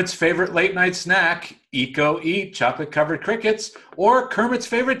 Kermit's favorite late night snack, Eco Eat chocolate covered crickets, or Kermit's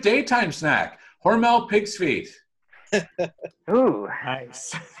favorite daytime snack, Hormel pig's feet. Ooh.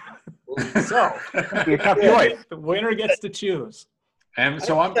 Nice. So, Be a tough choice. the winner gets to choose. And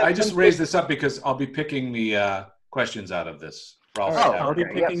so I just raised this up because I'll be picking the questions out of this. For all Oh, seven. I'll be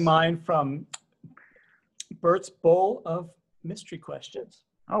okay, picking yes. mine from Bert's bowl of mystery questions.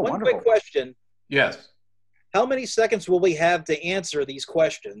 Oh, One wonderful. quick question. Yes. How many seconds will we have to answer these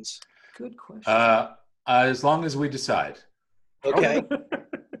questions? Good question. As long as we decide. Okay.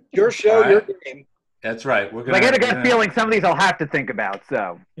 Your show, All right. your game. That's right. We're gonna. I get a we're good gonna- feeling some of these I'll have to think about,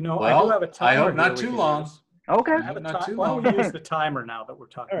 so. You know, Well, I do have a timer. I hope here not we too can long. use. Okay. I have a Not too Why don't long. we use the timer now that we're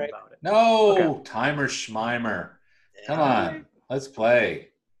talking All right. about it? No, timer schmimer. Come on, let's play.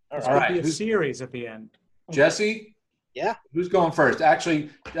 This All could right, be a who's- series at the end. Jesse? Yeah. Who's going first? Actually,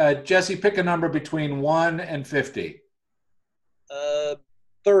 Jesse, pick a number between 1 and 50.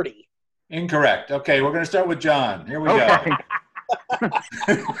 30. Incorrect. Okay, we're going to start with John. Here we Okay. go.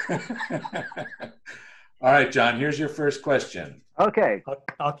 All right, John, here's your first question. Okay.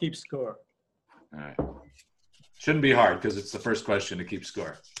 I'll keep score. All right. Shouldn't be hard because it's the first question to keep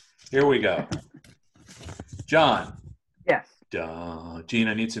score. Here we go. John. Yes. Duh. Gene,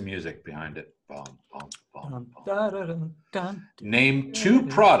 I need some music behind it. Bum, bum, bum, bum. Dun, dun, dun, dun. Name 2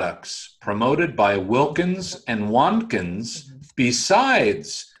 products promoted by Wilkins and Watkins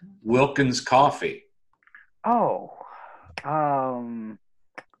besides Wilkins Coffee. Oh.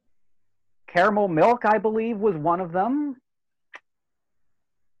 Caramel milk, I believe, was one of them.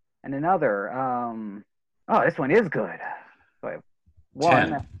 And another. Oh, this one is good. Wait, 10,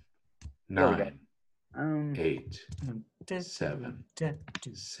 Here we go. 9, 8, 7,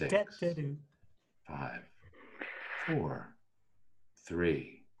 6, 5, 4,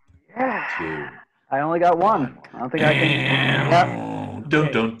 3, Yeah. 2. I only got one. I don't think I can. Yep.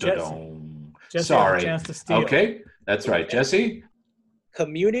 Dun, dun, dun, Jesse. dun. Jesse has a Sorry. chance to steal. Okay, that's right. Jesse?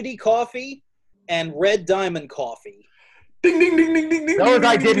 Community Coffee and Red Diamond Coffee. Ding, ding, ding, ding, ding, ding. Those ding,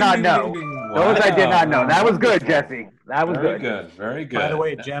 I ding, did ding, not ding, know. ding, ding. Those I did not know. That was good, Wonderful. Jesse. That was Very good. good. Very good. By the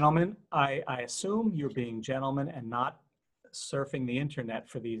way, gentlemen, I assume you're being gentlemen and not surfing the internet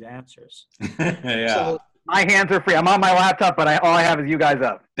for these answers. Yeah, So My hands are free. I'm on my laptop, but all I have is you guys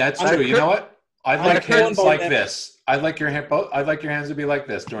up. that's I'm true. You know what? I'd I'm like a hands cornball like man. this. I'd like your hands to be like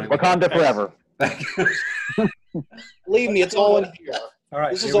this during the Wakanda game. forever. Thank you. believe me, it's all in here. All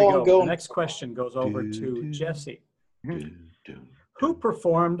right, This is here we all go. I'm going The next question goes over to Jesse. Do, do, Who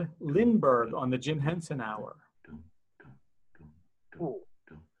performed Lindbergh on the Jim Henson Hour? do, Ooh.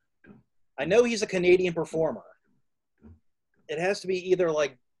 do, do. I know he's a Canadian performer. It has to be either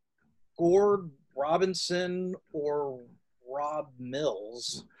like Gord Robinson or Rob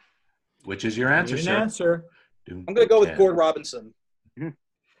Mills. Which is your answer, Need an sir? answer. I'm going to go with 10. Gord Robinson.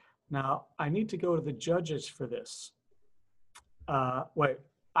 Now, I need to go to the judges for this.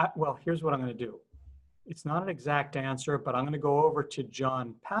 Well, here's what I'm going to do. It's not an exact answer, but I'm going to go over to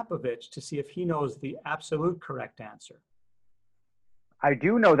John Papovich to see if he knows the absolute correct answer. I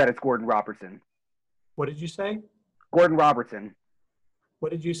do know that it's Gordon Robertson. What did you say? Gordon Robertson.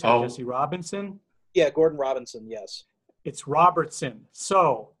 What did you say, Oh. Jesse? Robinson? Yeah, Gordon Robinson, yes. It's Robertson.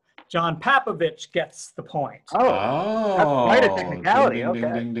 So John Papovich gets the point. Oh, Oh, quite a technicality, Ding, ding,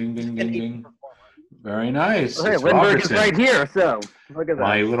 okay. ding, ding, ding, ding, Canadian ding. performer. Very nice. okay. It's Lindbergh is Robertson. right here, so look at that.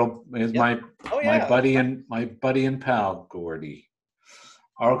 My little is Yep. my Oh, yeah. my buddy and pal Gordy.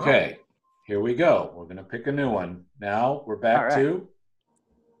 Okay, here we go. We're gonna pick a new one. Now we're back All right. to.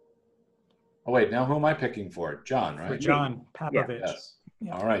 Oh wait, now who am I picking for? John, For right? John Papovich. Yes.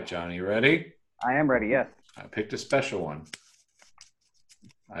 Yeah. All right, John, you ready? I am ready, yes. I picked a special one.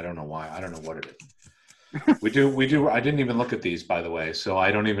 I don't know why. I don't know what it is. We do. I didn't even look at these, by the way, so I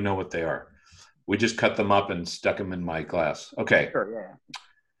don't even know what they are. We just cut them up and stuck them in my glass. Okay, Sure, yeah.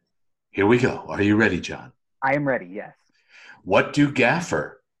 here we go. Are you ready, John? I am ready, yes. What do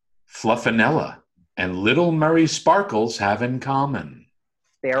Gaffer, Fluffinella, and Little Murray Sparkles have in common?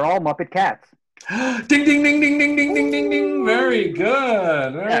 They are all Muppet cats. Ding, ding, ding, ding, ding, ding, ding, ding, ding. Very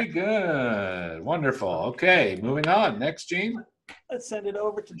good. Very good. Wonderful. Okay, moving on. Next, Gene. Let's send it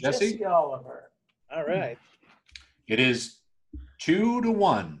over to Jesse? Jesse Oliver. All right. It is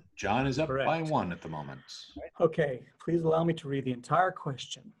 2-1. John is up Correct. by 1 at the moment. Okay, please allow me to read the entire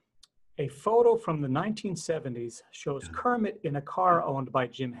question. A photo from the 1970s shows Kermit in a car owned by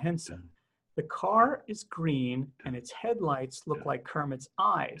Jim Henson. The car is green and its headlights look like Kermit's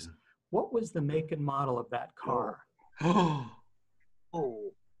eyes. What was the make and model of that car? Oh,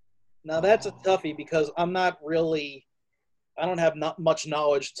 Oh. Now that's a toughie because I don't have not much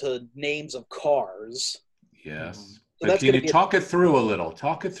knowledge to names of cars. yes. So But that's can gonna you be a- talk it through a little?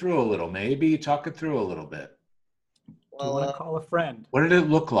 Talk it through a little. Maybe talk it through a little bit. Do you want to call a friend? What did it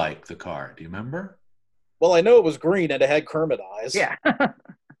look like, the car? Do you remember? Well, I know it was green and it had Kermit eyes. Yeah.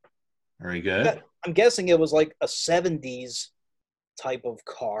 Very good. I'm guessing it was like a 70s type of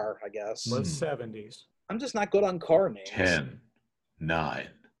car, I guess. Was 70s. I'm just not good on car names. 10, 9,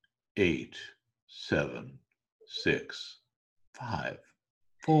 8, 7, 6, 5,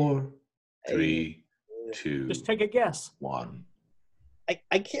 4, 3, 2, Just take a guess. 1.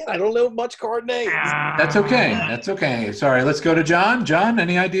 I can't. I don't know much car names. That's okay. That's okay. Sorry. Let's go to John. John,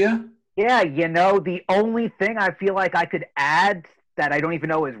 any idea? Yeah, the only thing I feel like I could add that I don't even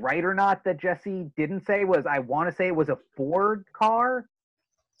know is right or not that Jesse didn't say was I want to say it was a Ford car.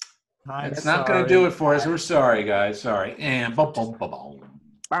 I'm It's not going sorry. to do it for us. We're sorry, guys. Sorry. And boom, boom, boom, boom.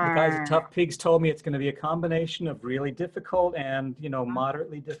 The guys at Tough Pigs told me it's going to be a combination of really difficult and,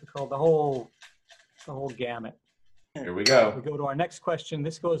 moderately difficult, the whole gamut. Here we We go. go to our next question.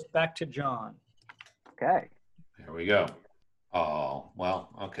 This goes back to John. Okay. Here we go. Oh, well,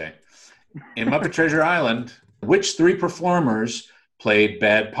 okay. In Muppet Treasure Island, which three performers played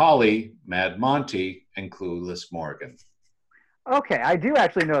Bad Polly, Mad Monty, and Clueless Morgan? Okay, I do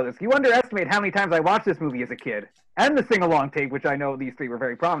actually know this. You underestimate how many times I watched this movie as a kid, and the sing-along tape, which I know these three were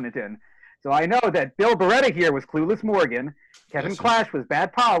very prominent in. So I know that Bill Beretta here was Clueless Morgan, Kevin Yes, sir. Clash was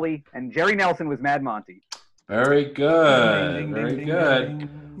Bad Polly, and Jerry Nelson was Mad Monty. Very good. Ding, ding, Very ding, good. ding,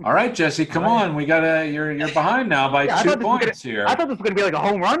 ding. All right, Jesse, come All right. on. We gotta. You're behind now by Yeah, 2 points here. I thought this was going to be like a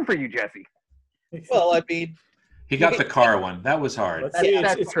home run for you, Jesse. Well, I mean, He got the car one. That was hard. Let's see.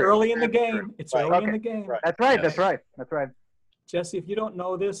 That's It's true. early in the That's game. true. It's Right. early in Okay. the game. Right. That's right. Yes. That's right. That's right. Jesse, if you don't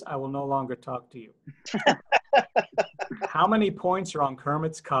know this, I will no longer talk to you. How many points are on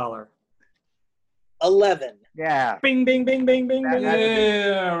Kermit's collar? 11. Yeah. Bing, bing, bing, bing, bing, bing.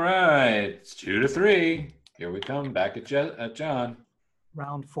 Yeah, all right. It's 2-3. Here we come. Back at John.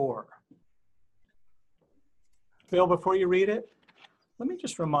 Round 4. Phil, before you read it, let me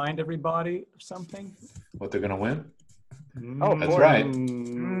just remind everybody of something. What they're gonna win? Oh, That's boy. right.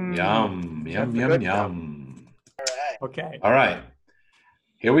 Mm. Yum, yum, That's yum, good yum. All right. Okay. All right.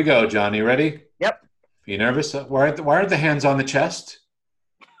 Here we go, John. You ready? Yep. You nervous? Why aren't the hands on the chest?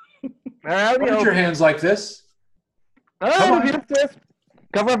 All Why aren't your hands like this? Come on. Just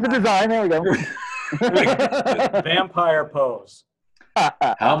cover up the design. There we go. Vampire pose.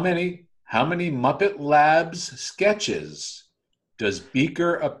 How many Muppet Labs sketches does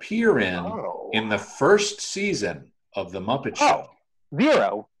Beaker appear in the first season of the Muppet Show?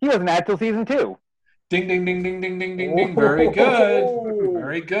 0. He wasn't at till season 2. Ding, ding, ding, ding, ding, ding, ding, ding. Very good.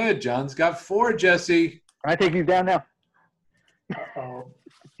 Very good. John's got 4, Jesse. Can I take these down now? Uh-oh.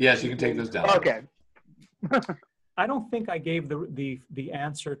 Yes, you can take those down. Okay. I don't think I gave the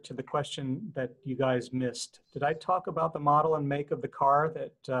answer to the question that you guys missed. Did I talk about the model and make of the car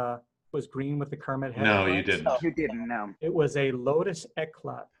that was green with the Kermit head? No, you didn't. You didn't know. It was a Lotus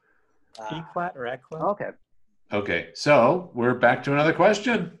Eclat. Ah. Eclat or Eclat? Okay. Okay, so we're back to another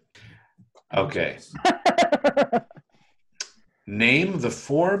question. Okay. Name the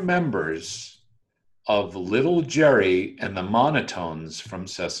 4 members of Little Jerry and the Monotones from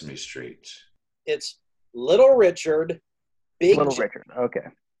Sesame Street. It's Little Richard, Big Little Je- Richard. Okay.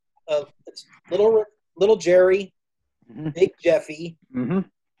 it's Little Jerry, Mhm. Big Jeffy, Mm-hmm.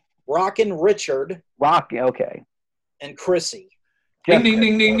 Rockin' Richard, Rocky. Okay. and Chrissy. Ding, Just ding,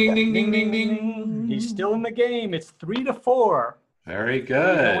 ding, ding, okay. ding, ding, ding, ding, He's ding. still in the game. It's 3-4. Very We're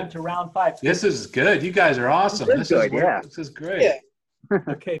going good. to round 5. This is good. You guys are awesome. This is good, yeah. This is great. Yeah.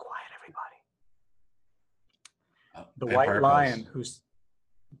 Okay, quiet, everybody. Oh, The vampire White Lion, pose.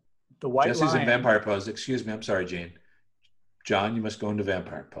 the White Jesse's Lion. in vampire pose. Excuse me. I'm sorry, Jane. John, you must go into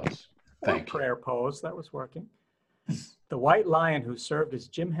vampire pose. Or Thank you. prayer pose. That was working. The White Lion, who served as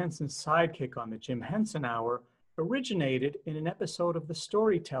Jim Henson's sidekick on the Jim Henson Hour, originated in an episode of The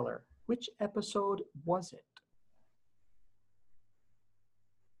Storyteller. Which episode was it?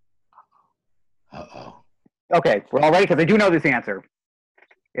 Uh-oh. Okay. We're all ready because I do know this answer.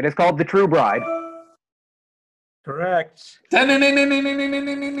 It is called The True Bride. Correct. We have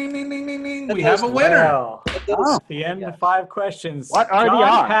a winner. Well, Oh. at the end of 5 questions. What are the John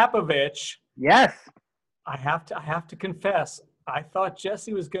odds? Papovich, Yes. I have to confess, I thought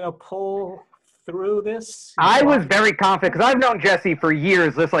Jesse was going to pull through this. I was very confident because I've known Jesse for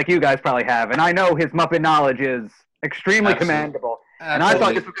years, just like you guys probably have, and I know his Muppet knowledge is extremely Absolutely. commendable. And I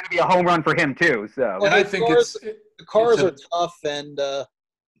thought this was going to be a home run for him too. So And I think it's The cars It's are tough, and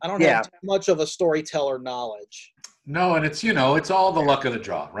I don't Yeah. have too much of a storyteller knowledge. no, and it's it's all the luck of the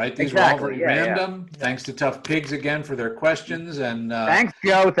draw, right? These Exactly, were all yeah, yeah. random. Thanks to Tough Pigs again for their questions. And thanks,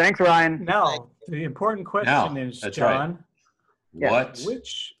 Joe. Thanks, Ryan. Now, the important question Now, is, that's right. John, what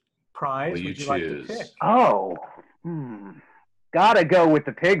which prize will you would you like to choose? pick? Oh, gotta go with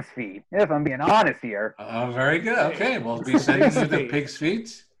the pig's feet. If I'm being honest here. Very good. Okay, we'll be sending you the pig's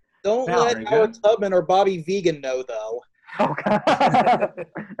feet. Don't Now, let very Howard good. Tubman or Bobby Vegan know, though. Oh, God.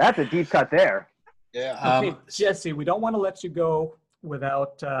 That's a deep cut there. Yeah. Okay, Jesse, we don't want to let you go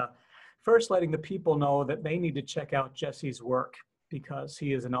without first letting the people know that they need to check out Jesse's work because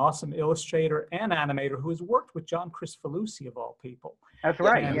he is an awesome illustrator and animator who has worked with John Cristofalusi of all people. That's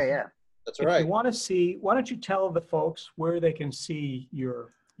right. Yes. Yeah. That's If right. you want to see, why don't you tell the folks where they can see your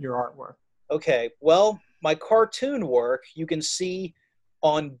artwork? Okay, well, my cartoon work you can see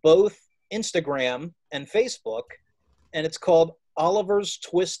on both Instagram and Facebook, and it's called Oliver's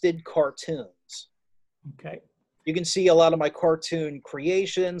Twisted Cartoons. Okay, You can see a lot of my cartoon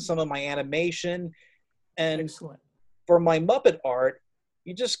creations, some of my animation, and excellent. for my Muppet art,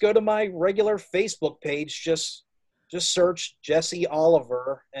 you just go to my regular Facebook page, just search Jesse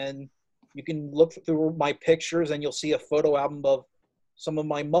Oliver, and you can look through my pictures, and you'll see a photo album of some of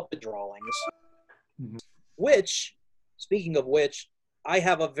my Muppet drawings. Mhm. Which, speaking of which, I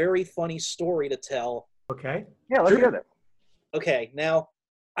have a very funny story to tell. Okay. Yeah, let's hear this. Okay, now,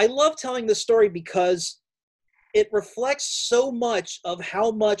 I love telling this story because it reflects so much of how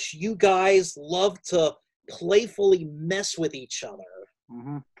much you guys love to playfully mess with each other.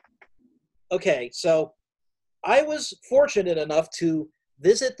 Mm-hmm. Okay, so I was fortunate enough to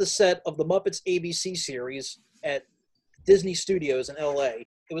visit the set of the Muppets ABC series at Disney Studios in LA.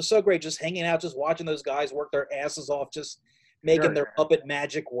 It was so great just hanging out, just watching those guys work their asses off, just making their Muppet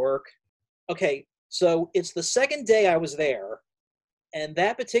magic work. Okay, so it's the second day I was there, and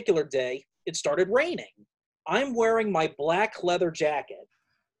that particular day, it started raining. I'm wearing my black leather jacket.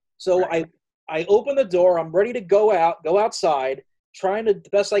 So I open the door, I'm ready to go outside, trying to the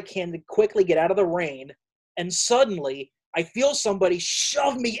best I can to quickly get out of the rain, and suddenly I feel somebody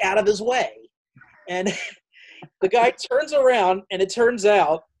shove me out of his way. And the guy turns around, and it turns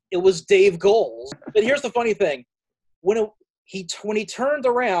out it was Dave Goles. But here's the funny thing: when he turned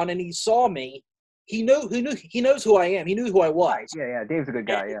around and he saw me, he knows who I am. He knew who I was. Yeah, Dave's a good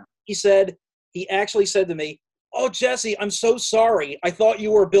guy. And Yeah. he actually said to me, "Oh, Jesse, I'm so sorry. I thought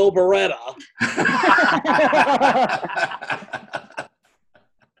you were Bill Beretta."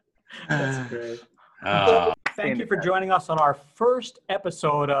 That's great. Thank you for joining us on our first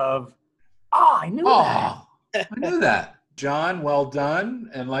episode of I Knew That. I knew that. John, well done.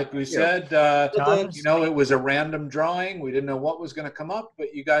 And like we said, John, you know, it was a random drawing. We didn't know what was going to come up,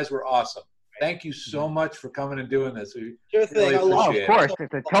 but you guys were awesome. Thank you so much for coming and doing this. We Sure thing. really I love appreciate Of course,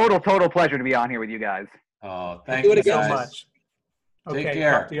 it's a total pleasure to be on here with you guys. Oh, thank do it you again. so guys. much. Take Okay,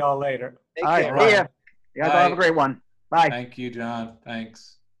 care. talk to y'all later. Take All right, care. All right. see ya. You guys all have a Bye. great one. Bye. Thank you, John.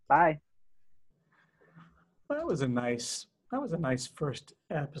 Thanks. Bye. That was a nice first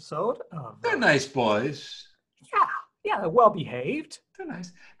episode of They're nice boys. Yeah, they're well behaved. They're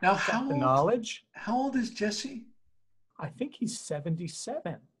nice. Now, Got the knowledge. how old is Jesse? I think he's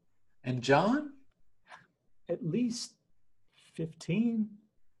 77. And John? At least 15.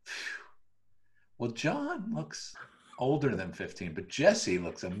 Well, John looks older than 15, but Jesse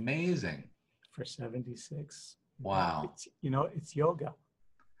looks amazing. For 76. Wow. It's yoga.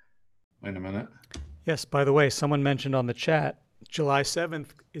 Wait a minute. Yes, by the way, someone mentioned on the chat, July 7th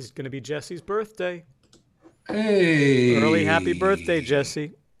is going to be Jesse's birthday. Hey. Early happy birthday,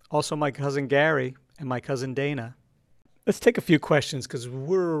 Jesse. Also my cousin Gary and my cousin Dana. Let's take a few questions because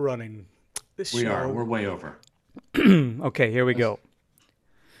we're running this We show. are. We're way over. Okay, here we go.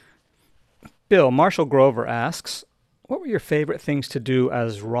 Bill, Marshall Grover asks, what were your favorite things to do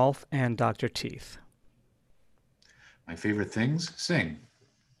as Rolf and Dr. Teeth? My favorite things? Sing.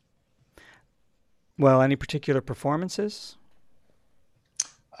 Well, any particular performances?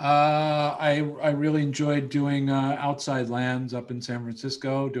 I really enjoyed doing Outside Lands up in San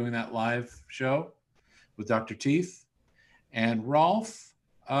Francisco, doing that live show with Dr. Teeth. And Rolf,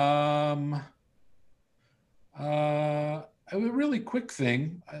 a really quick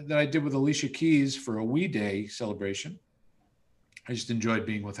thing that I did with Alicia Keys for a Wee Day celebration. I just enjoyed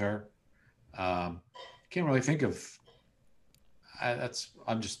being with her. Can't really think of.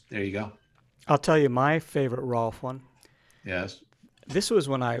 There you go. I'll tell you my favorite Rolf one. Yes. This was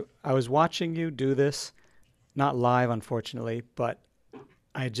when I was watching you do this, not live, unfortunately, but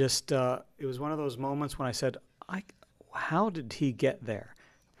I just, it was one of those moments when I said, how did he get there?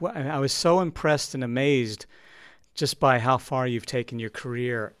 Well, I was so impressed and amazed just by how far you've taken your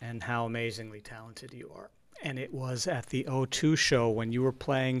career and how amazingly talented you are. And it was at the O2 show when you were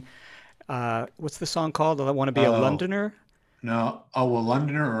playing, what's the song called? I Want to Be a Londoner? No. Oh, well,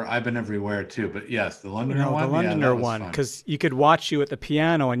 Londoner or I've Been Everywhere too. But yes, the Londoner one. The Londoner one, because you could watch you at the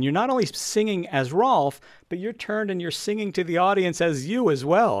piano and you're not only singing as Rolf, but you're turned and you're singing to the audience as you as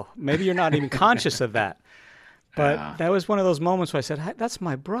well. Maybe you're not even conscious of that. But that was one of those moments where I said, that's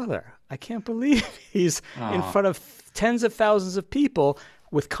my brother. I can't believe he's in front of tens of thousands of people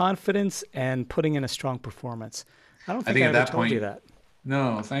with confidence and putting in a strong performance. I don't think I ever told you that.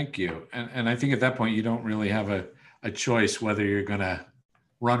 No, thank you. And I think at that point, you don't really have a choice whether you're going to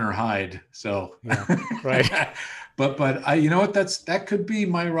run or hide. So, yeah, right. but you know what? That could be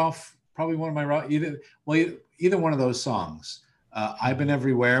my Rolf, probably one of my Rolf, either one of those songs. I've Been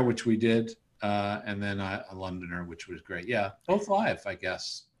Everywhere, which we did. And then a Londoner, which was great. Yeah, both live, I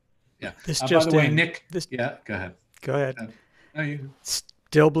guess. Yeah. This by just the way, in. Nick. Yeah, go ahead. Go ahead. No, you.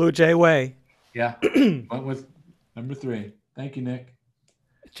 Still Blue Jay Way. Yeah. Went with number 3. Thank you, Nick.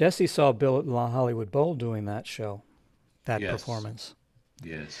 Jesse saw Bill at La Hollywood Bowl doing that show, that Yes. performance.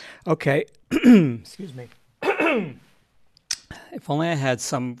 Yes. Okay. Excuse me. If only I had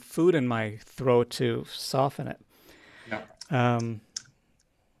some food in my throat to soften it. Yeah.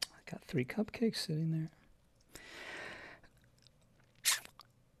 3 cupcakes sitting there.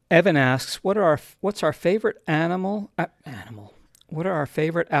 Evan asks, what's our favorite animal? What are our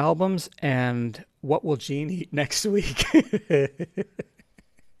favorite albums, and what will Gene eat next week?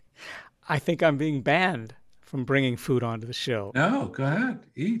 I think I'm being banned from bringing food onto the show. No, go ahead,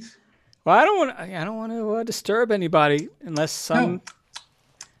 eat. Well, I don't want to disturb anybody unless No,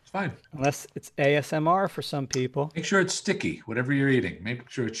 it's fine. unless it's ASMR for some people. Make sure it's sticky, whatever you're eating. Make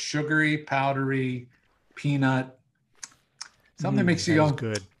sure it's sugary, powdery, peanut. Something that makes you go.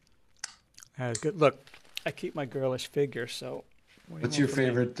 Good. That is good. Look, I keep my girlish figure, so. What's your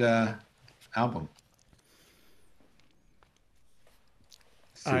favorite album?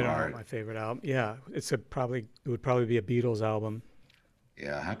 I don't know my favorite album. Yeah, it would probably be a Beatles album.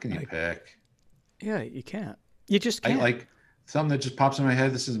 Yeah, how can you pick? Yeah, you can't. You just can't. I like something that just pops in my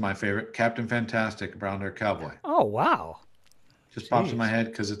head. This is my favorite, Captain Fantastic, Brown Hair Cowboy. Oh, wow. Just pops in my head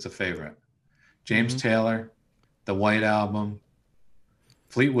because it's a favorite. James Taylor, The White Album,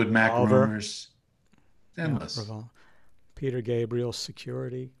 Fleetwood Mac Rumors, endless. Yeah, Peter Gabriel's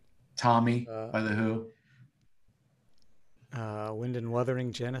Security. Tommy by The Who. Wind and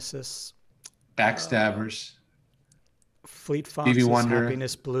Wuthering, Genesis. Backstabbers. Fleet Foxes, Wonder,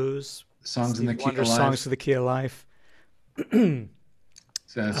 Happiness Blues. Songs in the Key of Life. Songs to the Key of Life. So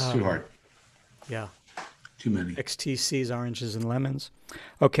that's too hard. Yeah. Too many. XTC's Oranges and Lemons.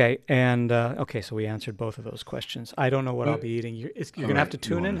 Okay, and so we answered both of those questions. I don't know what I'll be eating. You're going to have to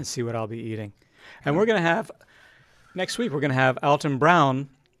tune in and see what I'll be eating. And we're going to have, next week, we're going to have Alton Brown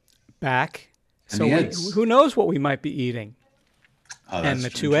back. So who knows what we might be eating? Oh, and the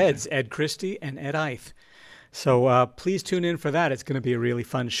two Eds, Ed Christie and Ed Eith. So please tune in for that. It's going to be a really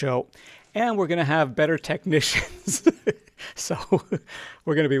fun show. And we're going to have better technicians. So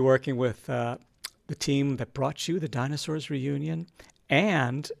we're going to be working with the team that brought you the Dinosaurs Reunion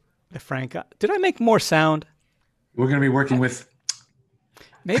and the Frank. Did I make more sound? We're going to be working with.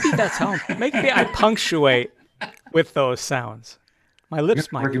 Maybe that's how. Maybe I punctuate with those sounds. My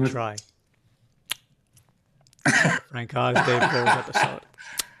lips might be dry. Frank Oz, Dave Gold episode.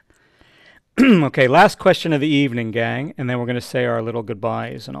 Okay, last question of the evening, gang, and then we're going to say our little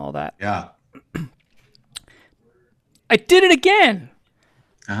goodbyes and all that. Yeah. I did it again.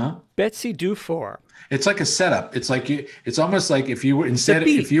 Uh-huh. Betsy Dufour. It's like a setup. It's like it's almost like if you were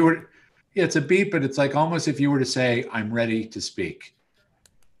it's a beat, but it's like almost if you were to say, "I'm ready to speak."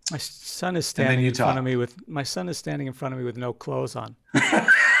 My son is standing in front of me with no clothes on.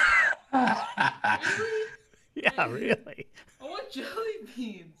 Yeah, really. I want jelly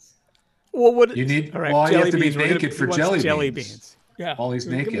beans. Well, what you need? All right, well, you have to be beans. naked for jelly beans. beans. Yeah, while he's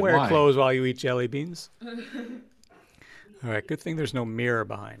naked. You can wear Why? clothes while you eat jelly beans. All right, good thing there's no mirror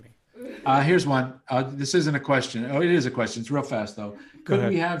behind me. Here's one. This isn't a question. Oh, it is a question. It's real fast though. Could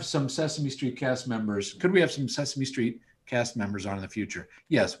we have some Sesame Street cast members? Could we have some Sesame Street cast members on in the future?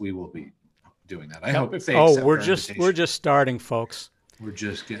 Yes, we will be doing that. I hope if they. Oh, we're just starting, folks. We're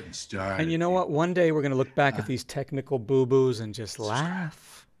just getting started. And you know what? One day we're going to look back at these technical boo-boos and just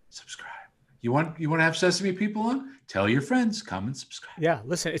laugh. Subscribe. You want to have Sesame people on? Tell your friends. Come and subscribe. Yeah,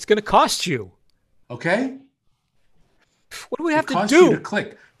 listen, it's going to cost you. Okay. What do we have to do? You to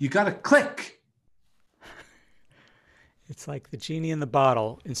click. You got to click. It's like the genie in the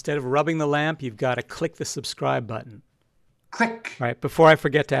bottle. Instead of rubbing the lamp, you've got to click the subscribe button. Click. All right. Before I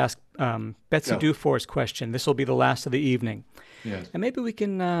forget to ask Betsy Dufour's question, this will be the last of the evening. Yes. And maybe we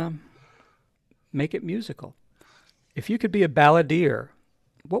can make it musical. If you could be a balladeer,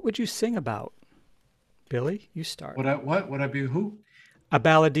 what would you sing about? Billy, you start. What would I be? Who? A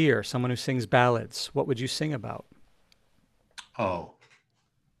balladeer, someone who sings ballads. What would you sing about? Oh.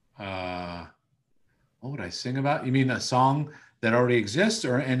 What would I sing about? You mean a song that already exists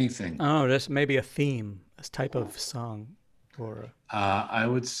or anything? Oh, just maybe a theme, a type of song. Or I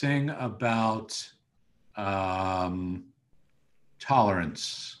would sing about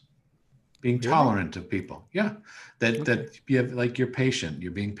tolerance, being tolerant of people. Yeah, that you have, like, you're patient.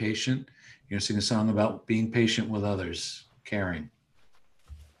 You're being patient. You're gonna sing a song about being patient with others, caring.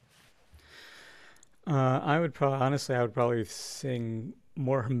 I would probably sing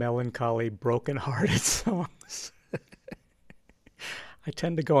more melancholy, broken-hearted songs. I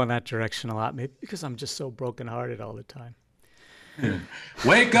tend to go in that direction a lot, maybe because I'm just so broken-hearted all the time.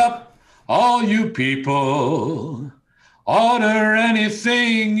 Wake up, all you people. Order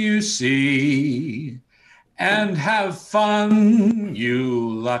anything you see and have fun,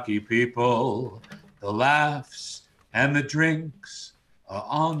 you lucky people. The laughs and the drinks are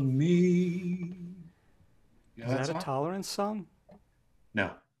on me. Is that a tolerance song?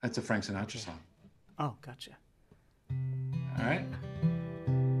 No, that's a Frank Sinatra song. Oh, gotcha. All right.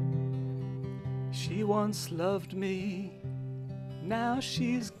 She once loved me, now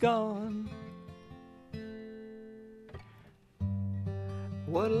she's gone.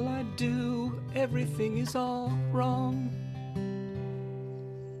 What'll I do? Everything is all wrong.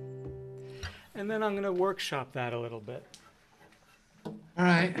 And then I'm going to workshop that a little bit. All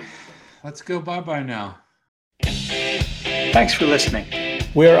right, let's go bye-bye now. Thanks for listening.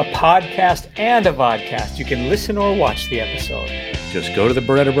 We're a podcast and a vodcast. You can listen or watch the episode. Just go to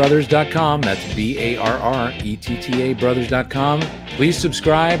theberettabrothers.com. That's BARRETTA brothers.com. Please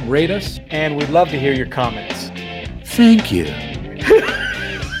subscribe, rate us. And we'd love to hear your comments. Thank you.